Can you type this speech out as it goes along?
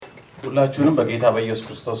ሁላችሁንም በጌታ በኢየሱስ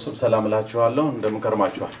ክርስቶስ ስም ሰላም እላችኋለሁ። እንደምን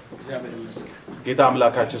ከርማችኋል? እግዚአብሔር ይመስገን። ጌታ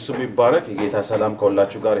አምላካችን ስሙ ይባረክ። የጌታ ሰላም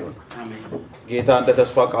ከሁላችሁ ጋር ይሁን። አሜን። ጌታ እንደ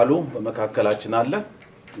ተስፋ ቃሉ በመካከላችን አለ።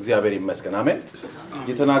 እግዚአብሔር ይመስገን። አሜን።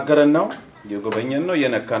 እየተናገረን ነው፣ እየጎበኘን ነው፣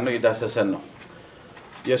 እየነካን ነው፣ እየዳሰሰን ነው።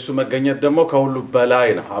 የእሱ መገኘት ደግሞ ከሁሉ በላይ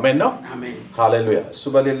ነው። አሜን ነው። አሜን። ሃሌሉያ። እሱ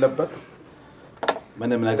በሌለበት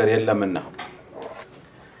ምንም ነገር የለምና፣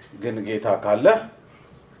 ግን ጌታ ካለ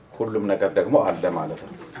ሁሉም ነገር ደግሞ አለ ማለት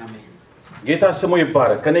ነው። አሜን። ጌታ ስሙ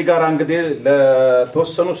ይባረክ። ከኔ ጋር እንግዲህ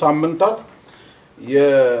ለተወሰኑ ሳምንታት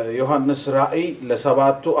የዮሐንስ ራእይ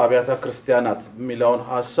ለ7ቱ አቢያተ ክርስቲያናት የሚለውን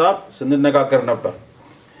ሐሳብ ስንነጋገር ነበር።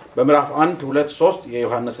 በምዕራፍ 1 2 3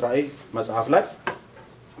 የዮሐንስ ራእይ መጽሐፍ ላይ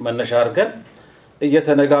መነሻ አድርገን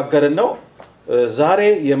እየተነጋገርን ነው። ዛሬ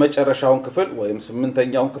የመጨረሻውን ክፍል ወይም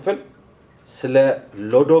 8ኛውን ክፍል ስለ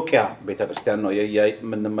ሎዶቂያ ቤተክርስቲያን ነው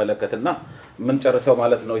የምንመለከትና የምንጨርሰው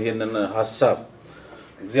ማለት ነው ይሄንን ሐሳብ።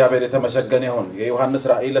 እግዚአብሔር የተመሰገነ ይሁን። የዮሐንስ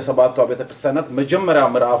ራእይ ለ7ቱ ቤተክርስቲያናት መጀመሪያ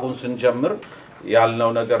ምዕራፉን ስንጀምር ያልነው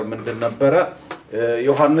ነገር ምንድን ነበረ?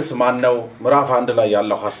 ዮሐንስ ማን ነው? ምዕራፍ 1 ላይ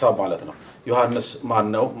ያለው ሐሳብ ማለት ነው። ዮሐንስ ማን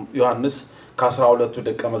ነው? ዮሐንስ ከ12ቱ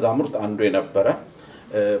ደቀ መዛሙርት አንዱ የነበረ፣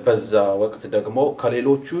 በዛ ወቅት ደግሞ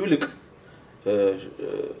ከሌሎቹ ይልቅ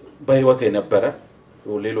በህይወት የነበረ፣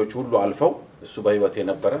 ሌሎቹ ሁሉ አልፈው እሱ በህይወት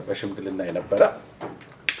የነበረ፣ በሽምግልና የነበረ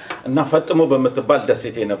እና ፈጥሞ በመትባል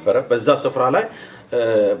ደሴት የነበረ፣ በዛ ስፍራ ላይ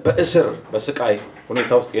በእስር በስቃይ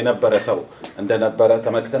ሁኔታ ውስጥ የነበረ ሰው እንደነበረ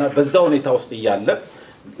ተመልክተናል። በዛ ሁኔታ ውስጥ እያለ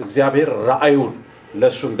እግዚአብሔር ራእዩን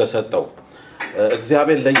ለሱ እንደሰጠው፣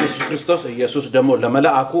 እግዚአብሔር ለኢየሱስ ክርስቶስ፣ ኢየሱስ ደግሞ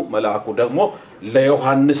ለመልአኩ፣ መልአኩ ደግሞ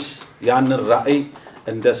ለዮሐንስ ያንን ራእይ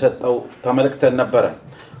እንደሰጠው ተመልክተን ነበረ።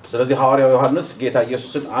 ስለዚህ ሐዋርያው ዮሐንስ ጌታ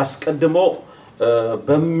ኢየሱስን አስቀድሞ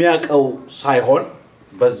በሚያቀው ሳይሆን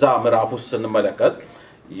በዛ ምዕራፍ ውስጥ ስንመለከት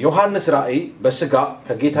ዮሐንስ ራእይ በስጋ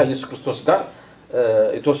ከጌታ ኢየሱስ ክርስቶስ ጋር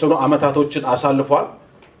የተወሰኑ አመታቶችን አሳልፏል።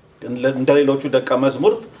 እንደሌሎቹ ደቀ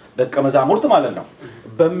መዛሙርት ማለት ነው።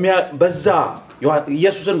 በዛ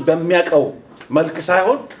ኢየሱስን በሚያቀው መልክ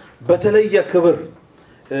ሳይሆን በተለየ ክብር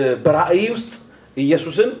በራእይ ውስጥ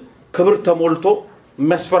ኢየሱስን ክብር ተሞልቶ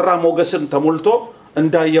መስፈራ ሞገስን ተሞልቶ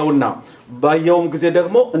እንዳየውና ባየውም ጊዜ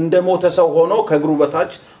ደግሞ እንደሞተ ሰው ሆኖ ከእግሩ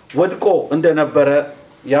በታች ወድቆ እንደነበረ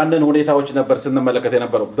ያንን ሁኔታዎች ነበር ስንመለከት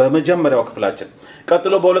የነበረው በመጀመሪያው ክፍላችን።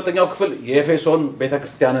 ቀጥሎ በሁለተኛው ክፍል የኤፌሶን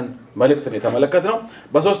ቤተክርስቲያንን መልዕክትን የተመለከትነው፣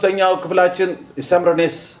 በሶስተኛው ክፍላችን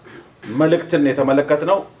የሰምረኔስ መልዕክትን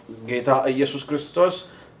የተመለከትነው ጌታ ኢየሱስ ክርስቶስ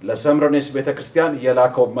ለሰምረኔስ ቤተክርስቲያን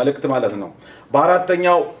የላከው መልዕክት ማለት ነው።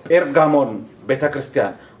 በአራተኛው ጴርጋሞን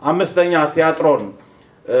ቤተክርስቲያን፣ አምስተኛ ቲያጥሮን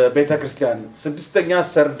ቤተክርስቲያን፣ ስድስተኛ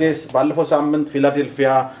ሰርዴስ፣ ባለፈው ሳምንት ፊላዴልፊያ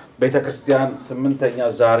ቤተክርስቲያን፣ ስምንተኛ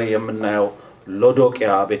ዛሬ የምናየው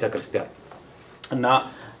ሎዶቂያ ቤተክርስቲያን እና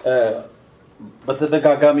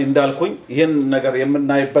በተደጋጋሚ እንዳልኩኝ ይህን ነገር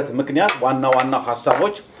የምናይበት ምክንያት ዋና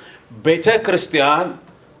ሐሳቦች ቤተክርስቲያን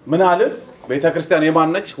ምን አለ? ቤተክርስቲያን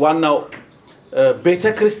የማን ነች? ዋናው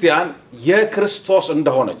ቤተክርስቲያን የክርስቶስ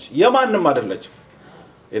እንደሆነች የማንም አይደለች።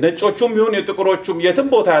 የነጮቹም ይሁን የጥቁሮቹም የትም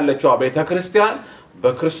ቦታ ያለችው ቤተክርስቲያን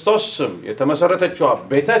በክርስቶስ ስም የተመሰረተችው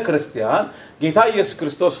ቤተክርስቲያን ጌታ ኢየሱስ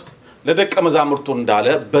ክርስቶስ ለደቀ መዛሙርቱ እንዳለ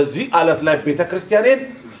በዚህ አለት ላይ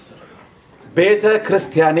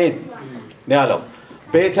ቤተክርስቲያኔን ነው ያለው።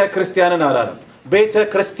 ቤተክርስቲያንን አላለም፣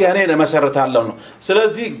 ቤተክርስቲያኔን እመሰርታለሁ ነው።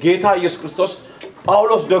 ስለዚህ ጌታ ኢየሱስ ክርስቶስ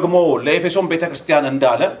ጳውሎስ ደግሞ ለኤፌሶን ቤተክርስቲያን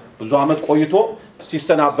እንዳለ ብዙ አመት ቆይቶ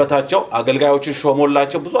ሲሰናበታቸው፣ አገልጋዮችን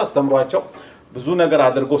ሾሞላቸው፣ ብዙ አስተምሯቸው፣ ብዙ ነገር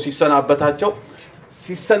አድርጎ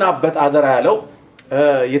ሲሰናበት አደራ ያለው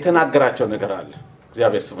የተናገራቸው ነገር አለ።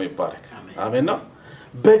 እግዚአብሔር ስሙ ይባረክ። አሜን ነው።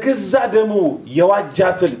 በገዛ ደሙ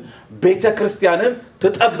የዋጃትን ቤተክርስቲያንን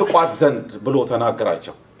ተጠብቋት ዘንድ ብሎ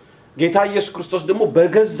ተናገራቸው። ጌታ ኢየሱስ ክርስቶስ ደግሞ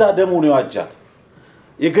በገዛ ደሙ ነው የዋጃት።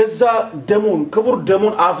 የገዛ ደሙን ክቡር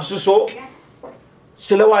ደሙን አፍስሶ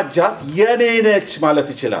ስለዋጃት የኔ ነች ማለት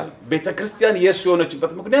ይችላል። ቤተክርስቲያን የሱ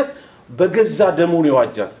የሆነችበት ምክንያት በገዛ ደሙ ነው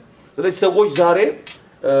የዋጃት። ስለዚህ ሰዎች ዛሬ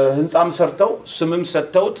ህንጻም ሰርተው ስምም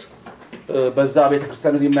ሰጥተውት በዛ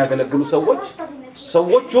ቤተክርስቲያን የሚያገለግሉ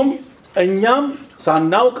ሰዎችም እኛም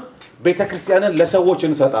ሳናውቅ ቤተክርስቲያንን ለሰዎች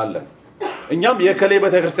እንሰጣለን። እኛም የከሌ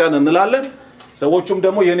ቤተክርስቲያን እንላለን፣ ሰዎችም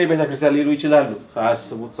ደግሞ የኔ ቤተክርስቲያን ሊሉ ይችላሉ፣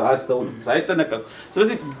 ሳያስቡት፣ ሳያስተውሉት፣ ሳይጠነቀቁ።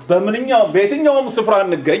 ስለዚህ በየትኛውም ስፍራ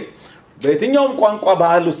እንገኝ፣ በየትኛውም ቋንቋ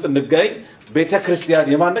ባህል ውስጥ እንገኝ፣ ቤተክርስቲያን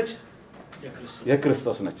የማን ነች?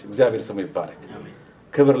 የክርስቶስ ነች። እግዚአብሔር ስሙ ይባረክ።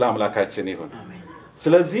 ክብር ለአምላካችን ይሁን።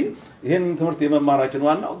 ስለዚህ ይህን ትምህርት የመማራችን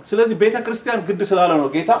ዋናው ስለዚህ ቤተክርስቲያን ግድ ስላለ ነው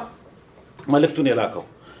ጌታ መልእክቱን የላከው።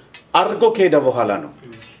 አድርጎ ከሄደ በኋላ ነው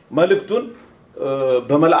መልእክቱን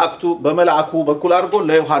በመልአኩ በኩል አድርጎ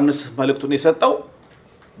ለዮሐንስ መልእክቱን የሰጠው።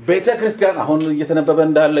 ቤተክርስቲያን አሁን እየተነበበ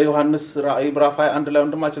እንዳለ ዮሐንስ ራእይ ምዕራፍ 21 ላይ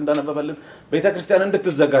ወንድማችን እንዳነበበልን ቤተክርስቲያን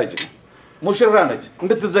እንድትዘጋጅ ነው። ሙሽራ ነች፣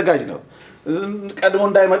 እንድትዘጋጅ ነው። ቀድሞ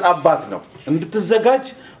እንዳይመጣባት ነው። እንድትዘጋጅ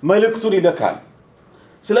መልእክቱን ይልካል።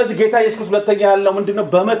 ስለዚህ ጌታ ኢየሱስ ሁለተኛ ያለው ምንድነው?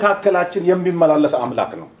 በመካከላችን የሚመላለስ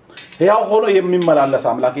አምላክ ነው። ሕያው ሆኖ የሚመላለስ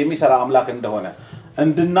አምላክ፣ የሚሰራ አምላክ እንደሆነ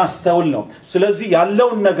እንድናስተውል ነው። ስለዚህ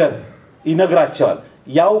ያለውን ነገር ይነግራቸዋል፣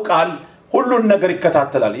 ያውቃል፣ ሁሉን ነገር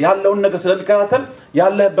ይከታተላል። ያለውን ነገር ስለሚከታተል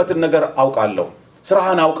ያለህበትን ነገር አውቃለሁ፣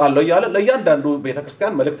 ስራህን አውቃለሁ እያለ ለእያንዳንዱ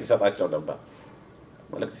ቤተክርስቲያን መልእክት ይሰጣቸው ነበር።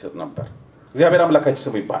 መልእክት ይሰጥ ነበር። እግዚአብሔር አምላካችን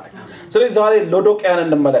ስሙ ይባረክ። ስለዚህ ዛሬ ሎዶቂያን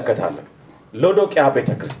እንመለከታለን። ሎዶቂያ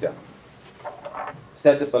ቤተክርስቲያን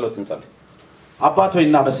ሲያጭር ጸሎት እንጸልይ። አባት ሆይ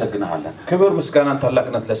እናመሰግንሃለን። ክብር ምስጋናን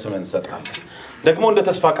ታላቅነት ለስምህ እንሰጣለን። ደግሞ እንደ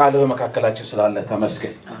ተስፋ ቃልህ በመካከላችን ስላለ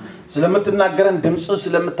ተመስገን። ስለምትናገረን ድምጽ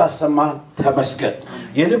ስለምታሰማ ተመስገን።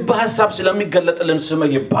 የልብ ሐሳብ ስለሚገለጥልን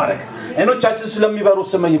ስምህ ይባረክ። አይኖቻችን ስለሚበሩ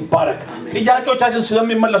ስምህ ይባረክ። ጥያቄዎቻችን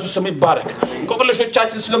ስለሚመለሱ ስምህ ይባረክ።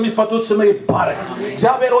 እንቆቅልሾቻችን ስለሚፈቱት ስምህ ይባረክ።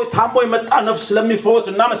 እግዚአብሔር ሆይ ታሞ የመጣ ነፍስ ስለሚፈወስ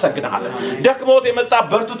እናመሰግንሃለን። ደክሞት የመጣ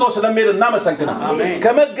በርትቶ ስለሚሄድ እናመሰግንሃለን።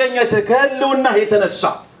 ከመገኘትህ ከህልውናህ የተነሳ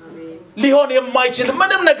ሊሆን የማይችል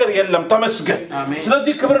ምንም ነገር የለም። ተመስገን።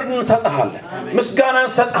 ስለዚህ ክብር እንሰጥሃለን፣ ምስጋና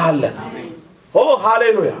እንሰጥሃለን። ኦ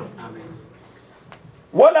ሃሌሉያ።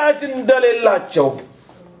 ወላጅ እንደሌላቸው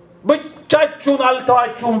ብቻችሁን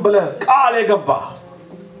አልተዋችሁም ብለህ ቃል የገባህ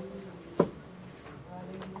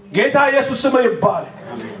ጌታ ኢየሱስ ስምህ ይባረክ።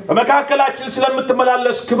 በመካከላችን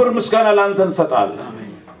ስለምትመላለስ ክብር ምስጋና ለአንተ እንሰጣለን።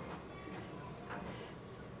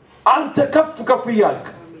 አንተ ከፍ ከፍ እያልክ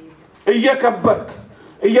እየከበርክ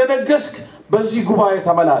እየነገስክ በዚህ ጉባኤ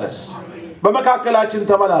ተመላለስ፣ በመካከላችን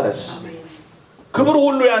ተመላለስ። ክብር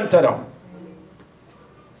ሁሉ ያንተ ነው።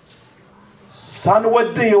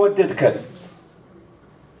 ሳንወድህ የወደድከን፣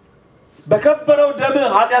 በከበረው ደምህ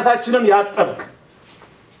ኃጢአታችንን ያጠብክ፣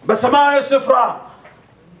 በሰማያዊ ስፍራ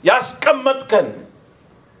ያስቀመጥከን፣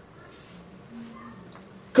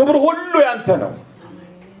 ክብር ሁሉ ያንተ ነው።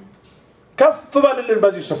 ከፍ በልልን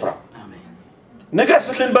በዚህ ስፍራ፣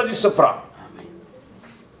 ንገስልን በዚህ ስፍራ።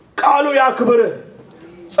 ቃሉ ያክብርህ፣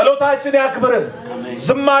 ጸሎታችን ያክብርህ፣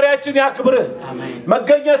 ዝማሪያችን ያክብርህ፣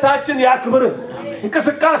 መገኘታችን ያክብርህ፣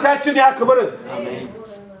 እንቅስቃሴያችን ያክብርህ።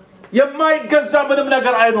 የማይገዛ ምንም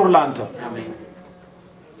ነገር አይኖር ላንተ።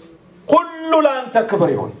 ሁሉ ላንተ ክብር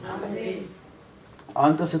ይሁን።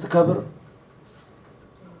 አንተ ስትከብር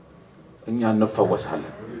እኛ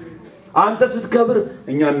እንፈወሳለን። አንተ ስትከብር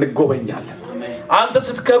እኛ እንጎበኛለን። አንተ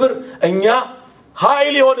ስትከብር እኛ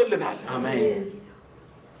ኃይል ይሆንልናል።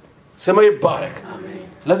 ስምህ ይባረክ።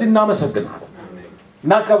 ስለዚህ እናመሰግናለን፣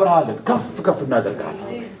 እናከብርሃለን፣ ከፍ ከፍ እናደርጋለን።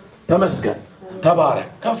 ተመስገን፣ ተባረክ፣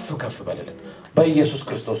 ከፍ ከፍ በልልን በኢየሱስ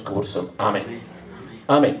ክርስቶስ ክቡር ስም አሜን፣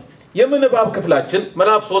 አሜን። የምንባብ ክፍላችን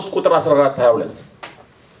ምዕራፍ 3 ቁጥር 14 22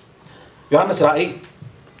 ዮሐንስ ራእይ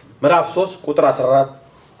ምዕራፍ 3 ቁጥር 14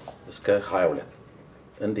 እስከ 22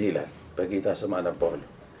 እንዲህ ይላል። በጌታ ስም አነባዋለሁ።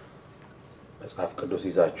 መጽሐፍ ቅዱስ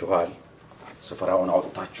ይዛችኋል፣ ስፍራውን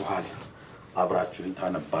አውጥታችኋል፣ አብራችሁኝ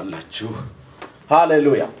ታነባላችሁ።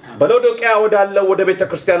 ሃሌሉያ። በሎዶቂያ ወዳለው ወደ ቤተ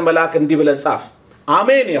ክርስቲያን መልአክ እንዲህ ብለህ ጻፍ።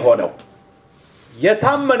 አሜን የሆነው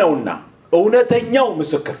የታመነውና እውነተኛው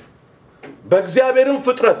ምስክር በእግዚአብሔርም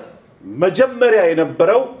ፍጥረት መጀመሪያ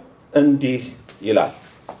የነበረው እንዲህ ይላል።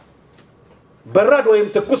 በራድ ወይም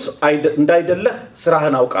ትኩስ እንዳይደለህ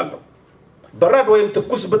ስራህን አውቃለሁ። በራድ ወይም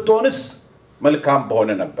ትኩስ ብትሆንስ መልካም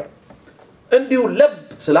በሆነ ነበር። እንዲሁ ለብ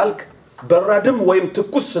ስላልክ በራድም ወይም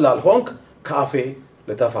ትኩስ ስላልሆንክ ከአፌ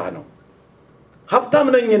ልተፋህ ነው። ሀብታም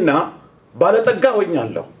ነኝና ባለጠጋ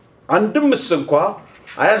ሆኛለሁ፣ አንድምስ እንኳ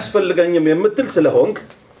አያስፈልገኝም የምትል ስለሆንክ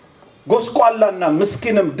ጎስቋላና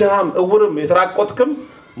ምስኪንም ድሃም እውርም የተራቆትክም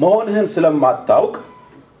መሆንህን ስለማታውቅ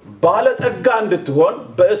ባለጠጋ እንድትሆን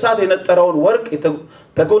በእሳት የነጠረውን ወርቅ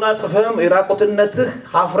ተጎናጽፈህም የራቆትነትህ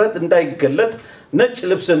ሀፍረት እንዳይገለጥ ነጭ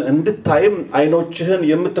ልብስን እንድታይም አይኖችህን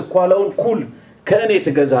የምትኳለውን ኩል ከእኔ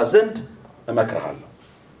ትገዛ ዘንድ እመክርሃለሁ።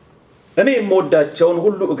 እኔ የምወዳቸውን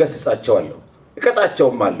ሁሉ እገሥጻቸዋለሁ፣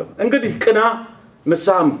 እቀጣቸውም አለሁ። እንግዲህ ቅና፣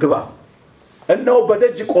 ንስሐም ግባ። እነሆ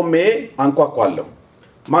በደጅ ቆሜ አንኳኳለሁ።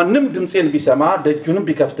 ማንም ድምፄን ቢሰማ ደጁንም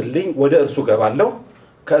ቢከፍትልኝ ወደ እርሱ ገባለሁ፣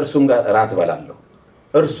 ከእርሱም ጋር እራት እበላለሁ፣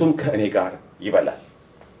 እርሱም ከእኔ ጋር ይበላል።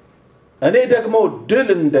 እኔ ደግሞ ድል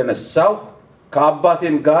እንደነሳው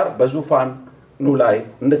ከአባቴም ጋር በዙፋኑ ላይ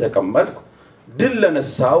እንደተቀመጥኩ ድል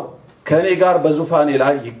ለነሳው ከእኔ ጋር በዙፋኔ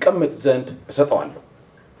ላይ ይቀመጥ ዘንድ እሰጠዋለሁ።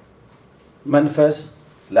 መንፈስ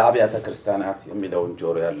ለአቢያተ ክርስቲያናት የሚለውን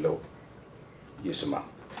ጆሮ ያለው ይስማ።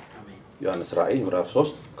 ዮሐንስ ራእይ ምዕራፍ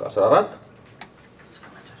 3 ከ14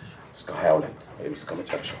 እስከ 22 ወይም እስከ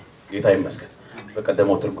መጨረሻው። ጌታ ይመስገን።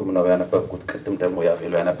 በቀደመው ትርጉም ነው ያነበብኩት። ቅድም ደግሞ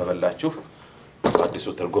ያፌሉ ያነበበላችሁ በአዲሱ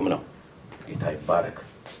ትርጉም ነው። ጌታ ይባረክ።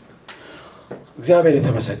 እግዚአብሔር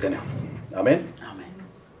የተመሰገነ ይሁን። አሜን አሜን።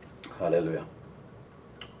 ሃሌሉያ።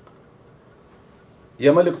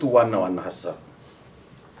 የመልእክቱ ዋና ሐሳብ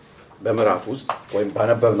በምዕራፍ ውስጥ ወይም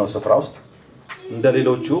ባነበብነው ስፍራ ውስጥ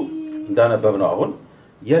እንደሌሎቹ እንዳነበብነው አሁን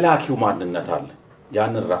የላኪው ማንነት አለ።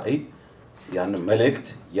 ያንን ራእይ ያንን መልእክት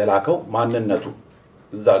የላከው ማንነቱ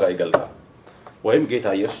እዛ ጋር ይገልጣል። ወይም ጌታ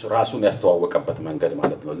ኢየሱስ ራሱን ያስተዋወቀበት መንገድ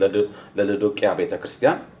ማለት ነው። ለሎዶቂያ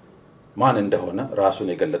ቤተክርስቲያን ማን እንደሆነ ራሱን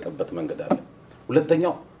የገለጠበት መንገድ አለ።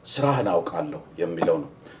 ሁለተኛው ስራህን አውቃለሁ የሚለው ነው።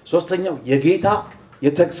 ሶስተኛው የጌታ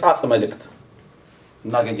የተግሳጽ መልእክት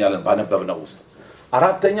እናገኛለን ባነበብነው ውስጥ።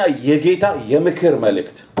 አራተኛ የጌታ የምክር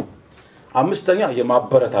መልእክት፣ አምስተኛ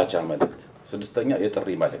የማበረታቻ መልእክት፣ ስድስተኛ የጥሪ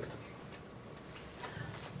መልእክት።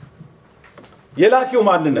 የላኪው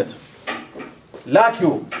ማንነት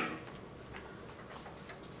ላኪው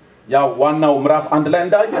ያው ዋናው ምዕራፍ 1 ላይ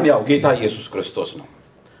እንዳየን ያው ጌታ ኢየሱስ ክርስቶስ ነው።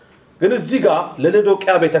 ግን እዚህ ጋር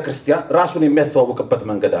ለሎዶቂያ ቤተክርስቲያን ራሱን የሚያስተዋውቅበት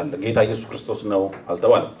መንገድ አለ። ጌታ ኢየሱስ ክርስቶስ ነው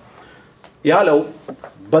አልተባለም። ያለው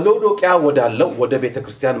በሎዶቂያ ወዳለው ወደ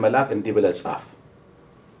ቤተክርስቲያን መልአክ እንዲህ ብለህ ጻፍ።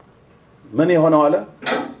 ምን የሆነው አለ?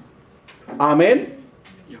 አሜን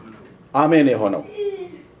አሜን የሆነው።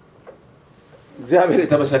 እግዚአብሔር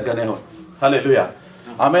የተመሰገነ ይሁን። ሃሌሉያ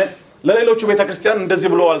አሜን። ለሌሎቹ ቤተክርስቲያን እንደዚህ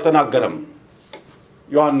ብሎ አልተናገረም።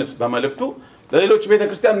 ዮሐንስ በመልዕክቱ ለሌሎች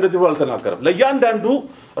ቤተክርስቲያን እንደዚህ ብሎ አልተናገረም። ለእያንዳንዱ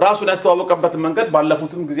ራሱን ያስተዋወቀበት መንገድ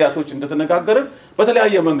ባለፉትም ጊዜያቶች እንደተነጋገርን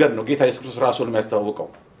በተለያየ መንገድ ነው ጌታ ኢየሱስ ክርስቶስ ራሱን የሚያስተዋውቀው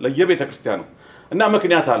ለየቤተክርስቲያኑ እና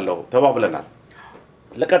ምክንያት አለው ተባብለናል።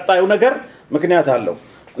 ለቀጣዩ ነገር ምክንያት አለው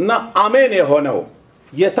እና አሜን የሆነው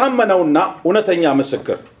የታመነውና እውነተኛ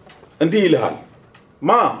ምስክር እንዲህ ይልሃል።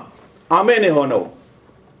 ማ አሜን የሆነው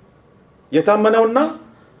የታመነውና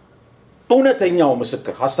እውነተኛው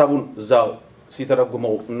ምስክር ሐሳቡን እዛው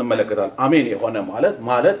ሲተረጉመው እንመለከታለን። አሜን የሆነ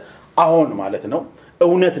ማለት አሁን ማለት ነው፣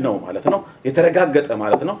 እውነት ነው ማለት ነው፣ የተረጋገጠ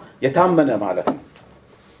ማለት ነው፣ የታመነ ማለት ነው።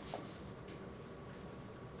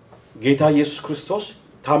 ጌታ ኢየሱስ ክርስቶስ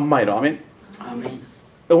ታማኝ ነው። አሜን አሜን።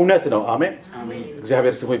 እውነት ነው። አሜን አሜን።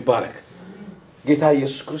 እግዚአብሔር ስሙ ይባረክ። ጌታ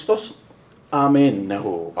ኢየሱስ ክርስቶስ አሜን ነው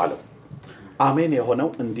አለው። አሜን የሆነው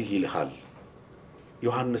እንዲህ ይልሃል።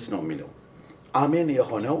 ዮሐንስ ነው የሚለው። አሜን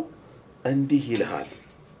የሆነው እንዲህ ይልሃል።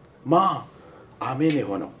 ማ አሜን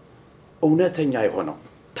የሆነው እውነተኛ የሆነው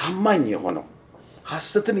ታማኝ የሆነው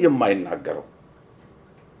ሐሰትን የማይናገረው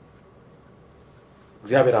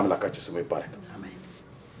እግዚአብሔር አምላካችን ስሙ ይባረክ። አሜን።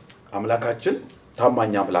 አምላካችን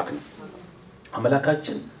ታማኝ አምላክ ነው።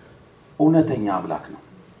 አምላካችን እውነተኛ አምላክ ነው።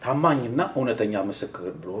 ታማኝና እውነተኛ ምስክር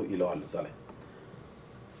ብሎ ይለዋል እዛ ላይ።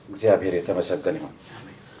 እግዚአብሔር የተመሰገነ ይሁን።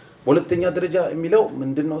 በሁለተኛ ደረጃ የሚለው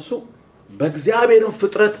ምንድነው? እሱ በእግዚአብሔርን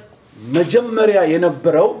ፍጥረት መጀመሪያ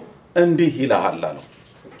የነበረው እንዲህ ይልሃል አለው።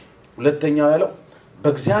 ሁለተኛው ያለው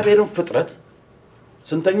በእግዚአብሔርን ፍጥረት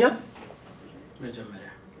ስንተኛ? መጀመሪያ።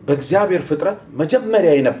 በእግዚአብሔር ፍጥረት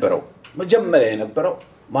መጀመሪያ የነበረው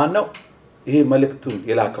ማን ነው? ይሄ መልእክቱን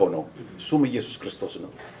የላከው ነው። እሱም ኢየሱስ ክርስቶስ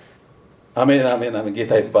ነው። አሜን አሜን አሜን።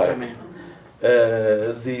 ጌታ ይባረክ።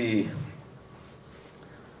 እዚህ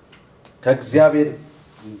ከእግዚአብሔር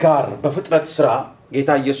ጋር በፍጥረት ስራ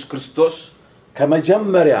ጌታ ኢየሱስ ክርስቶስ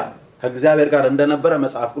ከመጀመሪያ ከእግዚአብሔር ጋር እንደነበረ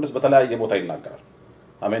መጽሐፍ ቅዱስ በተለያየ ቦታ ይናገራል።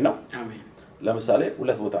 አሜን ነው። አሜን። ለምሳሌ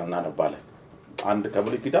ሁለት ቦታ እናነባለን። አንድ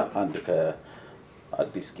ከብሉይ ኪዳን፣ አንድ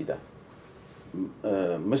ከአዲስ ኪዳን።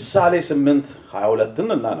 ምሳሌ 8:22ን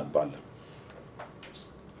እናነባለን።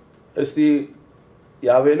 እስቲ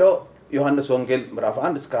ያቤሎ ዮሐንስ ወንጌል ምዕራፍ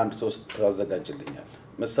 1 እስከ 1:3 ታዘጋጅልኛል።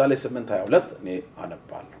 ምሳሌ 8:22 እኔ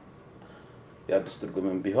አነባለሁ። የአዲስ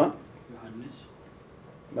ትርጉምም ቢሆን ዮሐንስ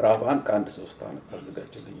ምዕራፍ 1 ከ1-3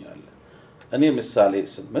 ታዘጋጅልኛል። እኔ ምሳሌ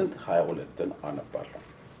 8:22ን አነባለሁ።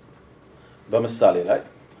 በምሳሌ ላይ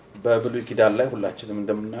በብሉይ ኪዳን ላይ ሁላችንም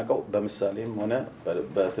እንደምናውቀው በምሳሌም ሆነ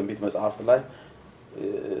በትንቢት መጽሐፍት ላይ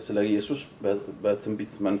ስለ ኢየሱስ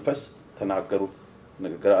በትንቢት መንፈስ ተናገሩት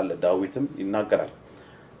ንግግር አለ። ዳዊትም ይናገራል።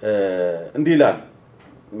 እንዲህ ይላል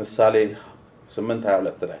ምሳሌ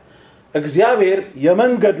 8:22 ላይ እግዚአብሔር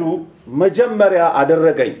የመንገዱ መጀመሪያ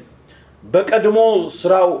አደረገኝ፣ በቀድሞ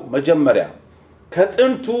ስራው መጀመሪያ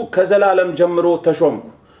ከጥንቱ ከዘላለም ጀምሮ ተሾምኩ።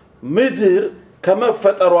 ምድር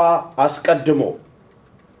ከመፈጠሯ አስቀድሞ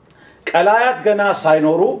ቀላያት ገና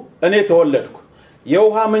ሳይኖሩ እኔ ተወለድኩ።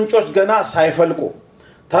 የውሃ ምንጮች ገና ሳይፈልቁ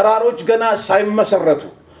ተራሮች ገና ሳይመሰረቱ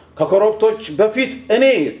ከኮረብቶች በፊት እኔ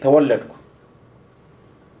ተወለድኩ።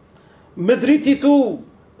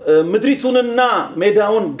 ምድሪቱንና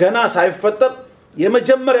ሜዳውን ገና ሳይፈጠር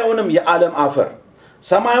የመጀመሪያውንም የዓለም አፈር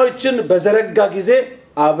ሰማዮችን በዘረጋ ጊዜ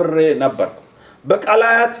አብሬ ነበርኩ።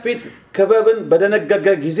 በቀላያት ፊት ክበብን በደነገገ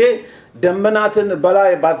ጊዜ ደመናትን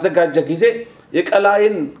በላይ ባዘጋጀ ጊዜ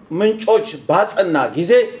የቀላይን ምንጮች ባጸና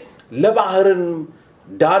ጊዜ ለባህርን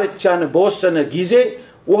ዳርቻን በወሰነ ጊዜ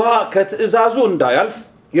ውሃ ከትእዛዙ እንዳያልፍ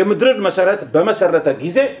የምድርን መሰረት በመሰረተ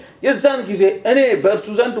ጊዜ የዛን ጊዜ እኔ በእርሱ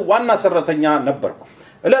ዘንድ ዋና ሰራተኛ ነበርኩ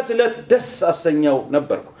እለት እለት ደስ አሰኘው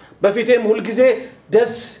ነበርኩ በፊቴም ሁሉ ጊዜ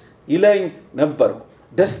ደስ ይለኝ ነበርኩ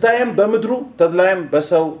ደስታዬም በምድሩ ተድላዬም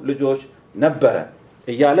በሰው ልጆች ነበረ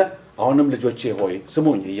እያለ አሁንም ልጆቼ ሆይ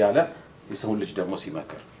ስሙኝ እያለ የሰው ልጅ ደግሞ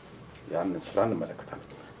ሲመክር ያንን ስራ እንመለከታለን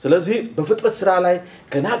ስለዚህ በፍጥረት ስራ ላይ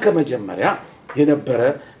ገና ከመጀመሪያ የነበረ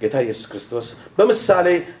ጌታ ኢየሱስ ክርስቶስ በምሳሌ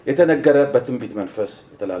የተነገረ በትንቢት መንፈስ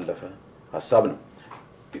የተላለፈ ሐሳብ ነው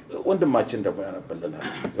ወንድማችን ደግሞ ያነበልናል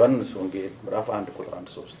ዮሐንስ ወንጌል ምዕራፍ 1 ቁጥር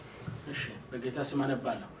 1-3 እሺ በጌታ ስም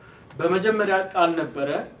አነባለሁ በመጀመሪያ ቃል ነበረ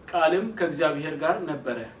ቃልም ከእግዚአብሔር ጋር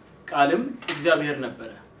ነበረ ቃልም እግዚአብሔር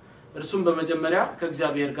ነበረ እርሱም በመጀመሪያ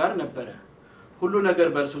ከእግዚአብሔር ጋር ነበረ ሁሉ ነገር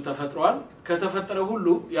በእርሱ ተፈጥሯል ከተፈጠረ ሁሉ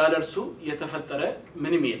ያለ እርሱ የተፈጠረ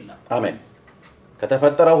ምንም የለም አሜን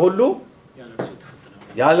ከተፈጠረው ሁሉ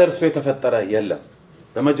ያለ እርሱ የተፈጠረ የለም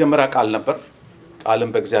በመጀመሪያ ቃል ነበር ቃልም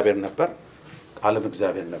በእግዚአብሔር ነበር ቃልም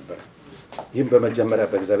እግዚአብሔር ነበር ይህም በመጀመሪያ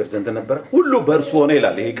በእግዚአብሔር ዘንድ ነበር ሁሉ በእርሱ ሆነ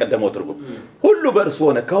ይላል ይሄ ቀደመው ትርጉም ሁሉ በእርሱ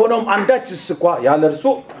ሆነ ከሆነም አንዳችስ እንኳን ያለ እርሱ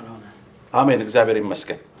አሜን እግዚአብሔር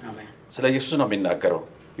ይመስገን አሜን ስለ ኢየሱስ ነው የሚናገረው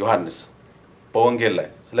ዮሐንስ በወንጌል ላይ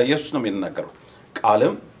ስለ ኢየሱስ ነው የሚናገረው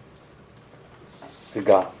ቃልም ስጋ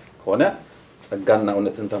ሆነ ጸጋና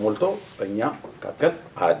እውነትን ተሞልቶ በእኛ መካከል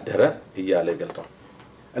አደረ እያለ ይገልጣል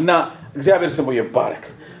እና እግዚአብሔር ስሙ ይባረክ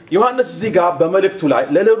ዮሐንስ እዚህ ጋር በመልዕክቱ ላይ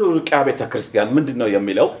ለሎዶቂያ ቤተ ክርስቲያን ምንድነው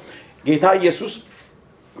የሚለው ጌታ ኢየሱስ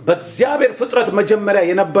በእግዚአብሔር ፍጥረት መጀመሪያ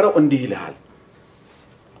የነበረው እንዲህ ይላል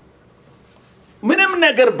ምንም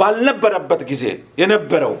ነገር ባልነበረበት ጊዜ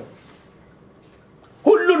የነበረው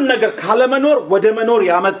ሁሉን ነገር ካለመኖር ወደ መኖር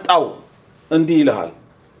ያመጣው እንዲህ ይላል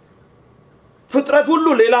ፍጥረት ሁሉ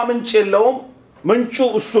ሌላ ምንጭ የለውም ምንጩ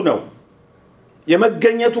እሱ ነው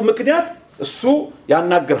የመገኘቱ ምክንያት እሱ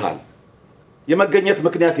ያናግርሃል የመገኘት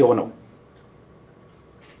ምክንያት የሆነው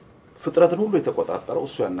ፍጥረትን ሁሉ የተቆጣጠረው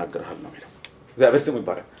እሱ ያናግርሃል ነው የሚለው እግዚአብሔር ስሙ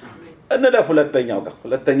ይባረክ እንለፍ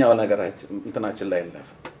ሁለተኛው ነገራችን እንትናችን ላይ እንለፍ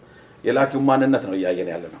የላኪው ማንነት ነው ያየን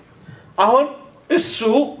ያለነው አሁን እሱ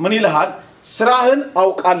ምን ይልሃል ስራህን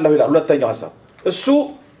አውቃለሁ ይላል ሁለተኛው ሐሳብ እሱ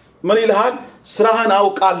ምን ይልሃል ስራህን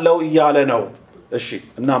አውቃለሁ እያለ ነው እሺ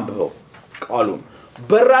እናንብበው ቃሉን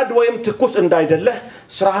በራድ ወይም ትኩስ እንዳይደለህ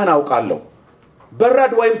ስራህን አውቃለሁ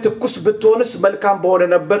በራድ ወይም ትኩስ ብትሆንስ መልካም በሆነ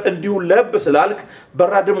ነበር እንዲሁ ለብ ስላልክ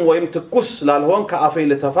በራድም ወይም ትኩስ ስላልሆን ከአፌ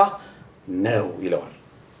ልተፋህ ነው ይለዋል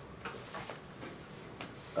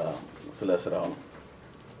ስለ ስራው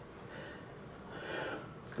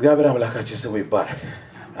እግዚአብሔር አምላካችን ስሙ ይባረክ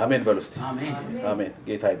አሜን በሉ እስቲ አሜን አሜን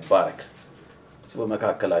ጌታ ይባረክ እሱ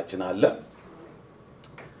በመካከላችን አለ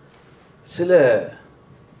ስለ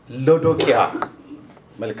ሎዶቂያ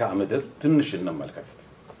መልክዓ ምድር ትንሽ እንመልከት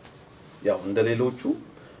ያው እንደሌሎቹ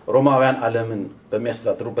ሮማውያን ዓለምን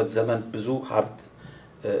በሚያስተዳድሩበት ዘመን ብዙ ሀብት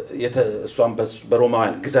እሷም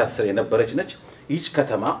በሮማውያን ግዛት ስር የነበረች ነች ይህች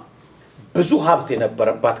ከተማ ብዙ ሀብት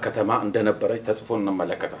የነበረባት ከተማ እንደነበረች ተጽፎ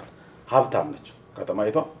እንመለከታለን ሀብታም ነች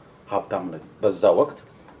ከተማይቷ ሀብታም ነች በዛ ወቅት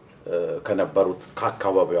ከነበሩት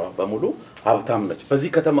ከአካባቢዋ በሙሉ ሀብታም ነች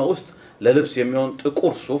በዚህ ከተማ ውስጥ ለልብስ የሚሆን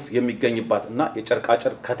ጥቁር ሱፍ የሚገኝባትና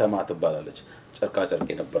የጨርቃጨርቅ ከተማ ትባላለች ጨርቃጨርቅ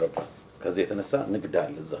የነበረባት ከዚህ የተነሳ ንግድ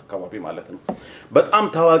አለ እዛ አካባቢ ማለት ነው በጣም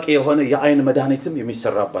ታዋቂ የሆነ የአይን መድኃኒትም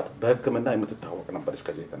የሚሰራባት በህክምና የምትታወቅ ነበረች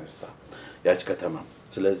ከዚህ የተነሳ ያች ከተማ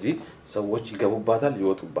ስለዚህ ሰዎች ይገቡባታል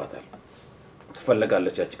ይወጡባታል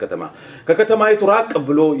ትፈልጋለች ያች ከተማ ከከተማይቱ ራቅ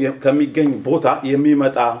ብሎ ከሚገኝ ቦታ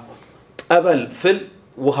የሚመጣ ጠበል ፍል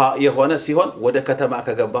ውሃ የሆነ ሲሆን ወደ ከተማ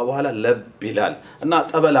ከገባ በኋላ ለብ ይላል እና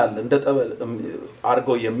ጠበል አለ እንደ ጠበል አርጎ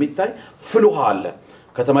የሚታይ ፍል ውሃ አለ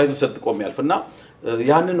ከተማይቱ ሰጥቆ የሚያልፍና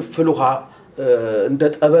ያንን ፍል ውሃ እንደ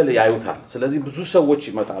ጠበል ያዩታል ስለዚህ ብዙ ሰዎች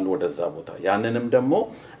ይመጣሉ ወደዛ ቦታ ያንንም ደግሞ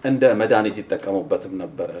እንደ መድኃኒት ይጠቀሙበትም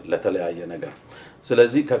ነበር ለተለያየ ነገር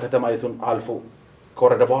ስለዚህ ከከተማይቱን አልፎ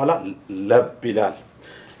ከወረደ በኋላ ለብ ይላል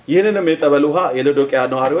ይህንንም የጠበል ውሃ የሎዶቂያ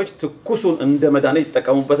ነዋሪዎች ትኩሱን እንደ መድኃኒት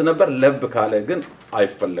ይጠቀሙበት ነበር ለብ ካለ ግን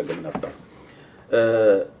አይፈለግም ነበር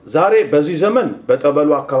ዛሬ በዚህ ዘመን በጠበሉ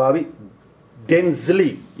አካባቢ ዴንዝሊ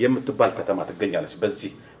የምትባል ከተማ ትገኛለች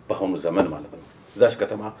በዚህ በአሁኑ ዘመን ማለት ነው ዛች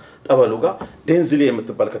ከተማ ጠበሉ ጋር ዴንዝሊ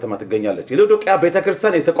የምትባል ከተማ ትገኛለች የሎዶቂያ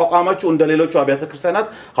ቤተክርስቲያን የተቋቋመችው እንደሌሎቹ አቢያተ ክርስቲያናት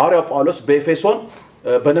ሐዋርያው ጳውሎስ በኤፌሶን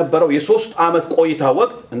በነበረው የ3 ዓመት ቆይታ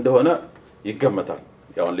ወቅት እንደሆነ ይገመታል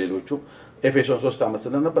ያው ሌሎቹ ኤፌሶን 3 ዓመት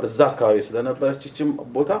ስለነበር እዛ አካባቢ ስለነበረች እቺም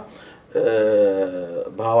ቦታ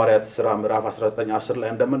በሐዋርያት ሥራ ምዕራፍ 19:10 ላይ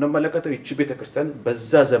እንደምንመለከተው እቺ ቤተክርስቲያን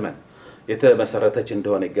በዛ ዘመን የተመሰረተች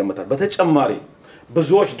እንደሆነ ይገመታል በተጨማሪ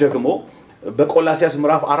ብዙዎች ደግሞ በቆላስይስ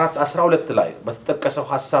ምዕራፍ 4:12 ላይ በተጠቀሰው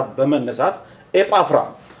ሐሳብ በመነሳት ኤጳፍራ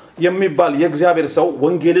የሚባል የእግዚአብሔር ሰው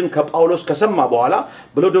ወንጌልን ከጳውሎስ ከሰማ በኋላ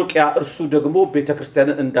በሎዶቂያ እርሱ ደግሞ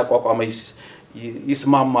ቤተክርስቲያንን እንዳቋቋመ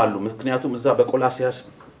ይስማማሉ። ምክንያቱም እዛ በቆላስይስ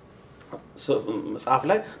መጽሐፍ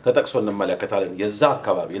ላይ ተጠቅሶ እንመለከታለን የዛ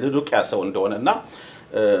አካባቢ የሎዶቂያ ሰው እንደሆነና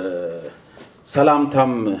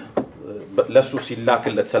ሰላምታም ለሱ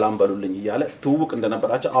ሲላክለት ሰላም በሉልኝ ይያለ ትውውቅ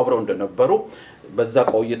እንደነበራቸው አብረው እንደነበሩ በዛ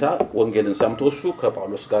ቆይታ ወንጌልን ሰምቶ እሱ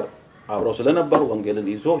ከጳውሎስ ጋር አብረው ስለነበሩ ወንጌልን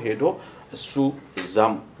ይዞ ሄዶ እሱ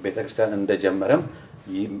እዛም ቤተክርስቲያን እንደጀመረም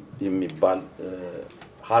የሚባል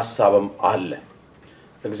ሐሳብም አለ።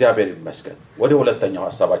 እግዚአብሔር ይመስገን። ወደ ሁለተኛው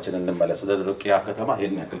ሐሳባችን እንመለስ። ለሎዶቂያ ከተማ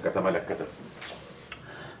ይሄን ያክል ከተመለከተ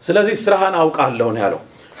ስለዚህ ስራህን አውቃለሁ ነው ያለው።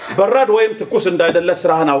 በራድ ወይም ትኩስ እንዳይደለ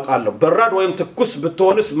ስራህን አውቃለሁ። በራድ ወይም ትኩስ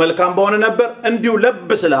ብትሆንስ መልካም በሆነ ነበር። እንዲሁ ለብ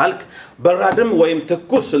ስላልክ በራድም ወይም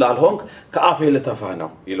ትኩስ ስላልሆንክ ከአፌ ልተፋ ነው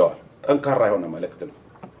ይለዋል። ጠንካራ የሆነ መልእክት ነው።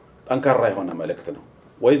 ጠንካራ የሆነ መልእክት ነው።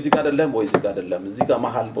 ወይ እዚህ ጋር አይደለም ወይ እዚህ ጋር አይደለም እዚህ ጋር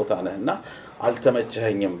መሃል ቦታ ነህና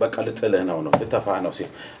አልተመቸኸኝም በቃ ልጥልህ ነው ልተፋ ነው ሲል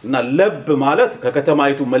እና ለብ ማለት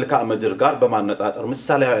ከከተማይቱ መልክዓ ምድር ጋር በማነጻጸር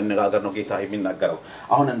ምሳሌያዊ አነጋገር ነው ጌታ የሚናገረው።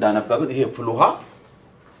 አሁን እንዳነበብን ይሄ ፍሉሃ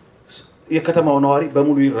የከተማው ነዋሪ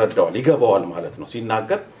በሙሉ ይረዳዋል ይገባዋል ማለት ነው።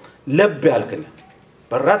 ሲናገር ለብ ያልክነ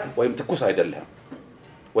በራድ ወይም ትኩስ አይደለም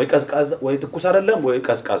ወይ ቀዝቃዛ ወይ ትኩስ አይደለም ወይ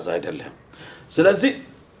ቀዝቃዛ አይደለም። ስለዚህ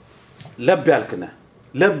ለብ ያልክነ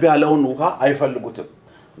ለብ ያለውን ውሃ አይፈልጉትም።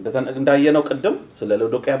 እንዳየነው ቀደም ስለ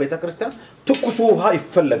ሎዶቂያ ቤተክርስቲያን ትኩስ ውሃ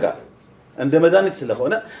ይፈልጋል እንደ መድኃኒት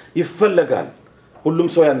ስለሆነ ይፈልጋል ሁሉም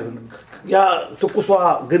ሰው ያ ትኩስ ውሃ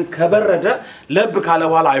ግን ከበረደ ለብ ካለ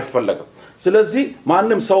በኋላ አይፈልግም። ስለዚህ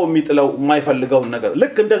ማንንም ሰው የሚጥለው የማይፈልገው ነገር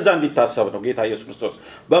ልክ እንደዛ እንዲታሰብ ነው ጌታ ኢየሱስ ክርስቶስ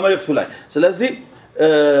በመልእክቱ ላይ። ስለዚህ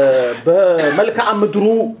በመልክዓ ምድሩ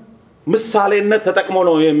ምሳሌነት ተጠቅሞ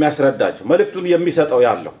ነው የሚያስረዳቸው መልእክቱን የሚሰጠው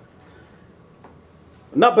ያለው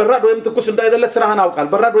እና በራድ ወይም ትኩስ እንዳይደለ ስራህን አውቃል።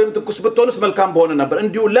 በራድ ወይም ትኩስ ብትሆንስ መልካም በሆነ ነበር።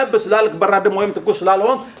 እንዲሁ ለብ ስላልክ በራድም ወይም ትኩስ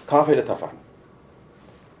ስላልሆን ካፌ ልተፋ ነው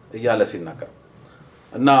እያለ ሲናገር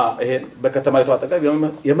እና ይሄ በከተማይቱ አጠገብ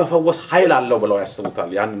የመፈወስ ኃይል አለው ብለው ያስቡታል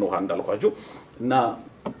ያንን ውሃ እንዳልኳችሁ እና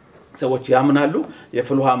ሰዎች ያምናሉ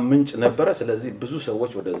የፍልውሃ ምንጭ ነበረ። ስለዚህ ብዙ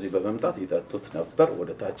ሰዎች ወደዚህ በመምጣት ይጠጡት ነበር።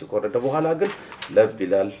 ወደ ታች ከወረደ በኋላ ግን ለብ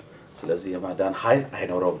ይላል። ስለዚህ የማዳን ኃይል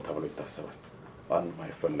አይኖረውም ተብሎ ይታሰባል። ማንም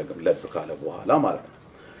አይፈልግም ለብ ካለ በኋላ ማለት ነው።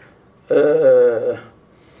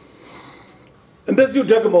 እንደዚሁ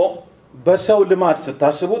ደግሞ በሰው ልማድ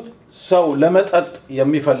ስታስቡት ሰው ለመጠጥ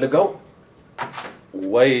የሚፈልገው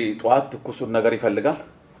ወይ ጧት ትኩሱን ነገር ይፈልጋል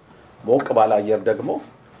ሞቅ ባለ አየር ደግሞ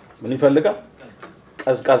ምን ይፈልጋል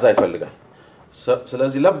ቀዝቃዛ ይፈልጋል።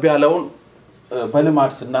 ስለዚህ ለብ ያለውን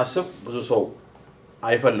በልማድ ስናስብ ብዙ ሰው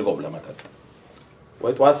አይፈልገውም ለመጠጥ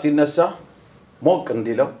ወይ ጧት ሲነሳ ሞቅ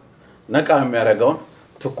እንዲለው ነቃ የሚያረጋውን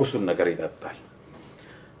ትኩሱን ነገር ይጠጣል።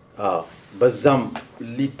 በዛም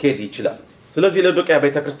ሊኬድ ይችላል። ስለዚህ ለሎዶቂያ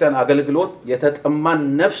ቤተክርስቲያን አገልግሎት የተጠማን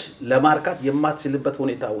ነፍስ ለማርካት የማትችልበት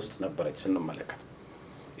ሁኔታ ውስጥ ነበረች ስንመለከት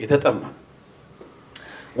የተጠማ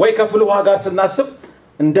ወይ ከፍሉ ውሃ ጋር ስናስብ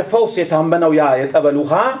እንደ ፈውስ የታመነው ያ የጠበል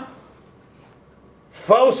ውሃ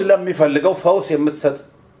ፈውስ ለሚፈልገው ፈውስ የምትሰጥ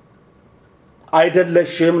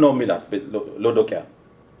አይደለሽም ነው የሚላት ሎዶቂያ።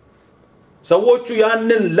 ሰዎቹ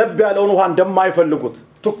ያንን ለብ ያለውን ውሃ እንደማይፈልጉት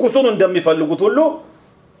ትኩሱን እንደሚፈልጉት ሁሉ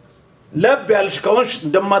ለብ ያልሽ ከሆንሽ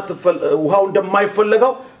ውሃው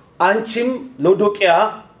እንደማይፈልገው አንቺም ሎዶቂያ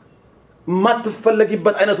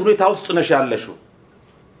ማትፈልጊበት አይነት ሁኔታ ውስጥ ነሽ ያለሽው።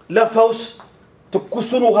 ለፈውስ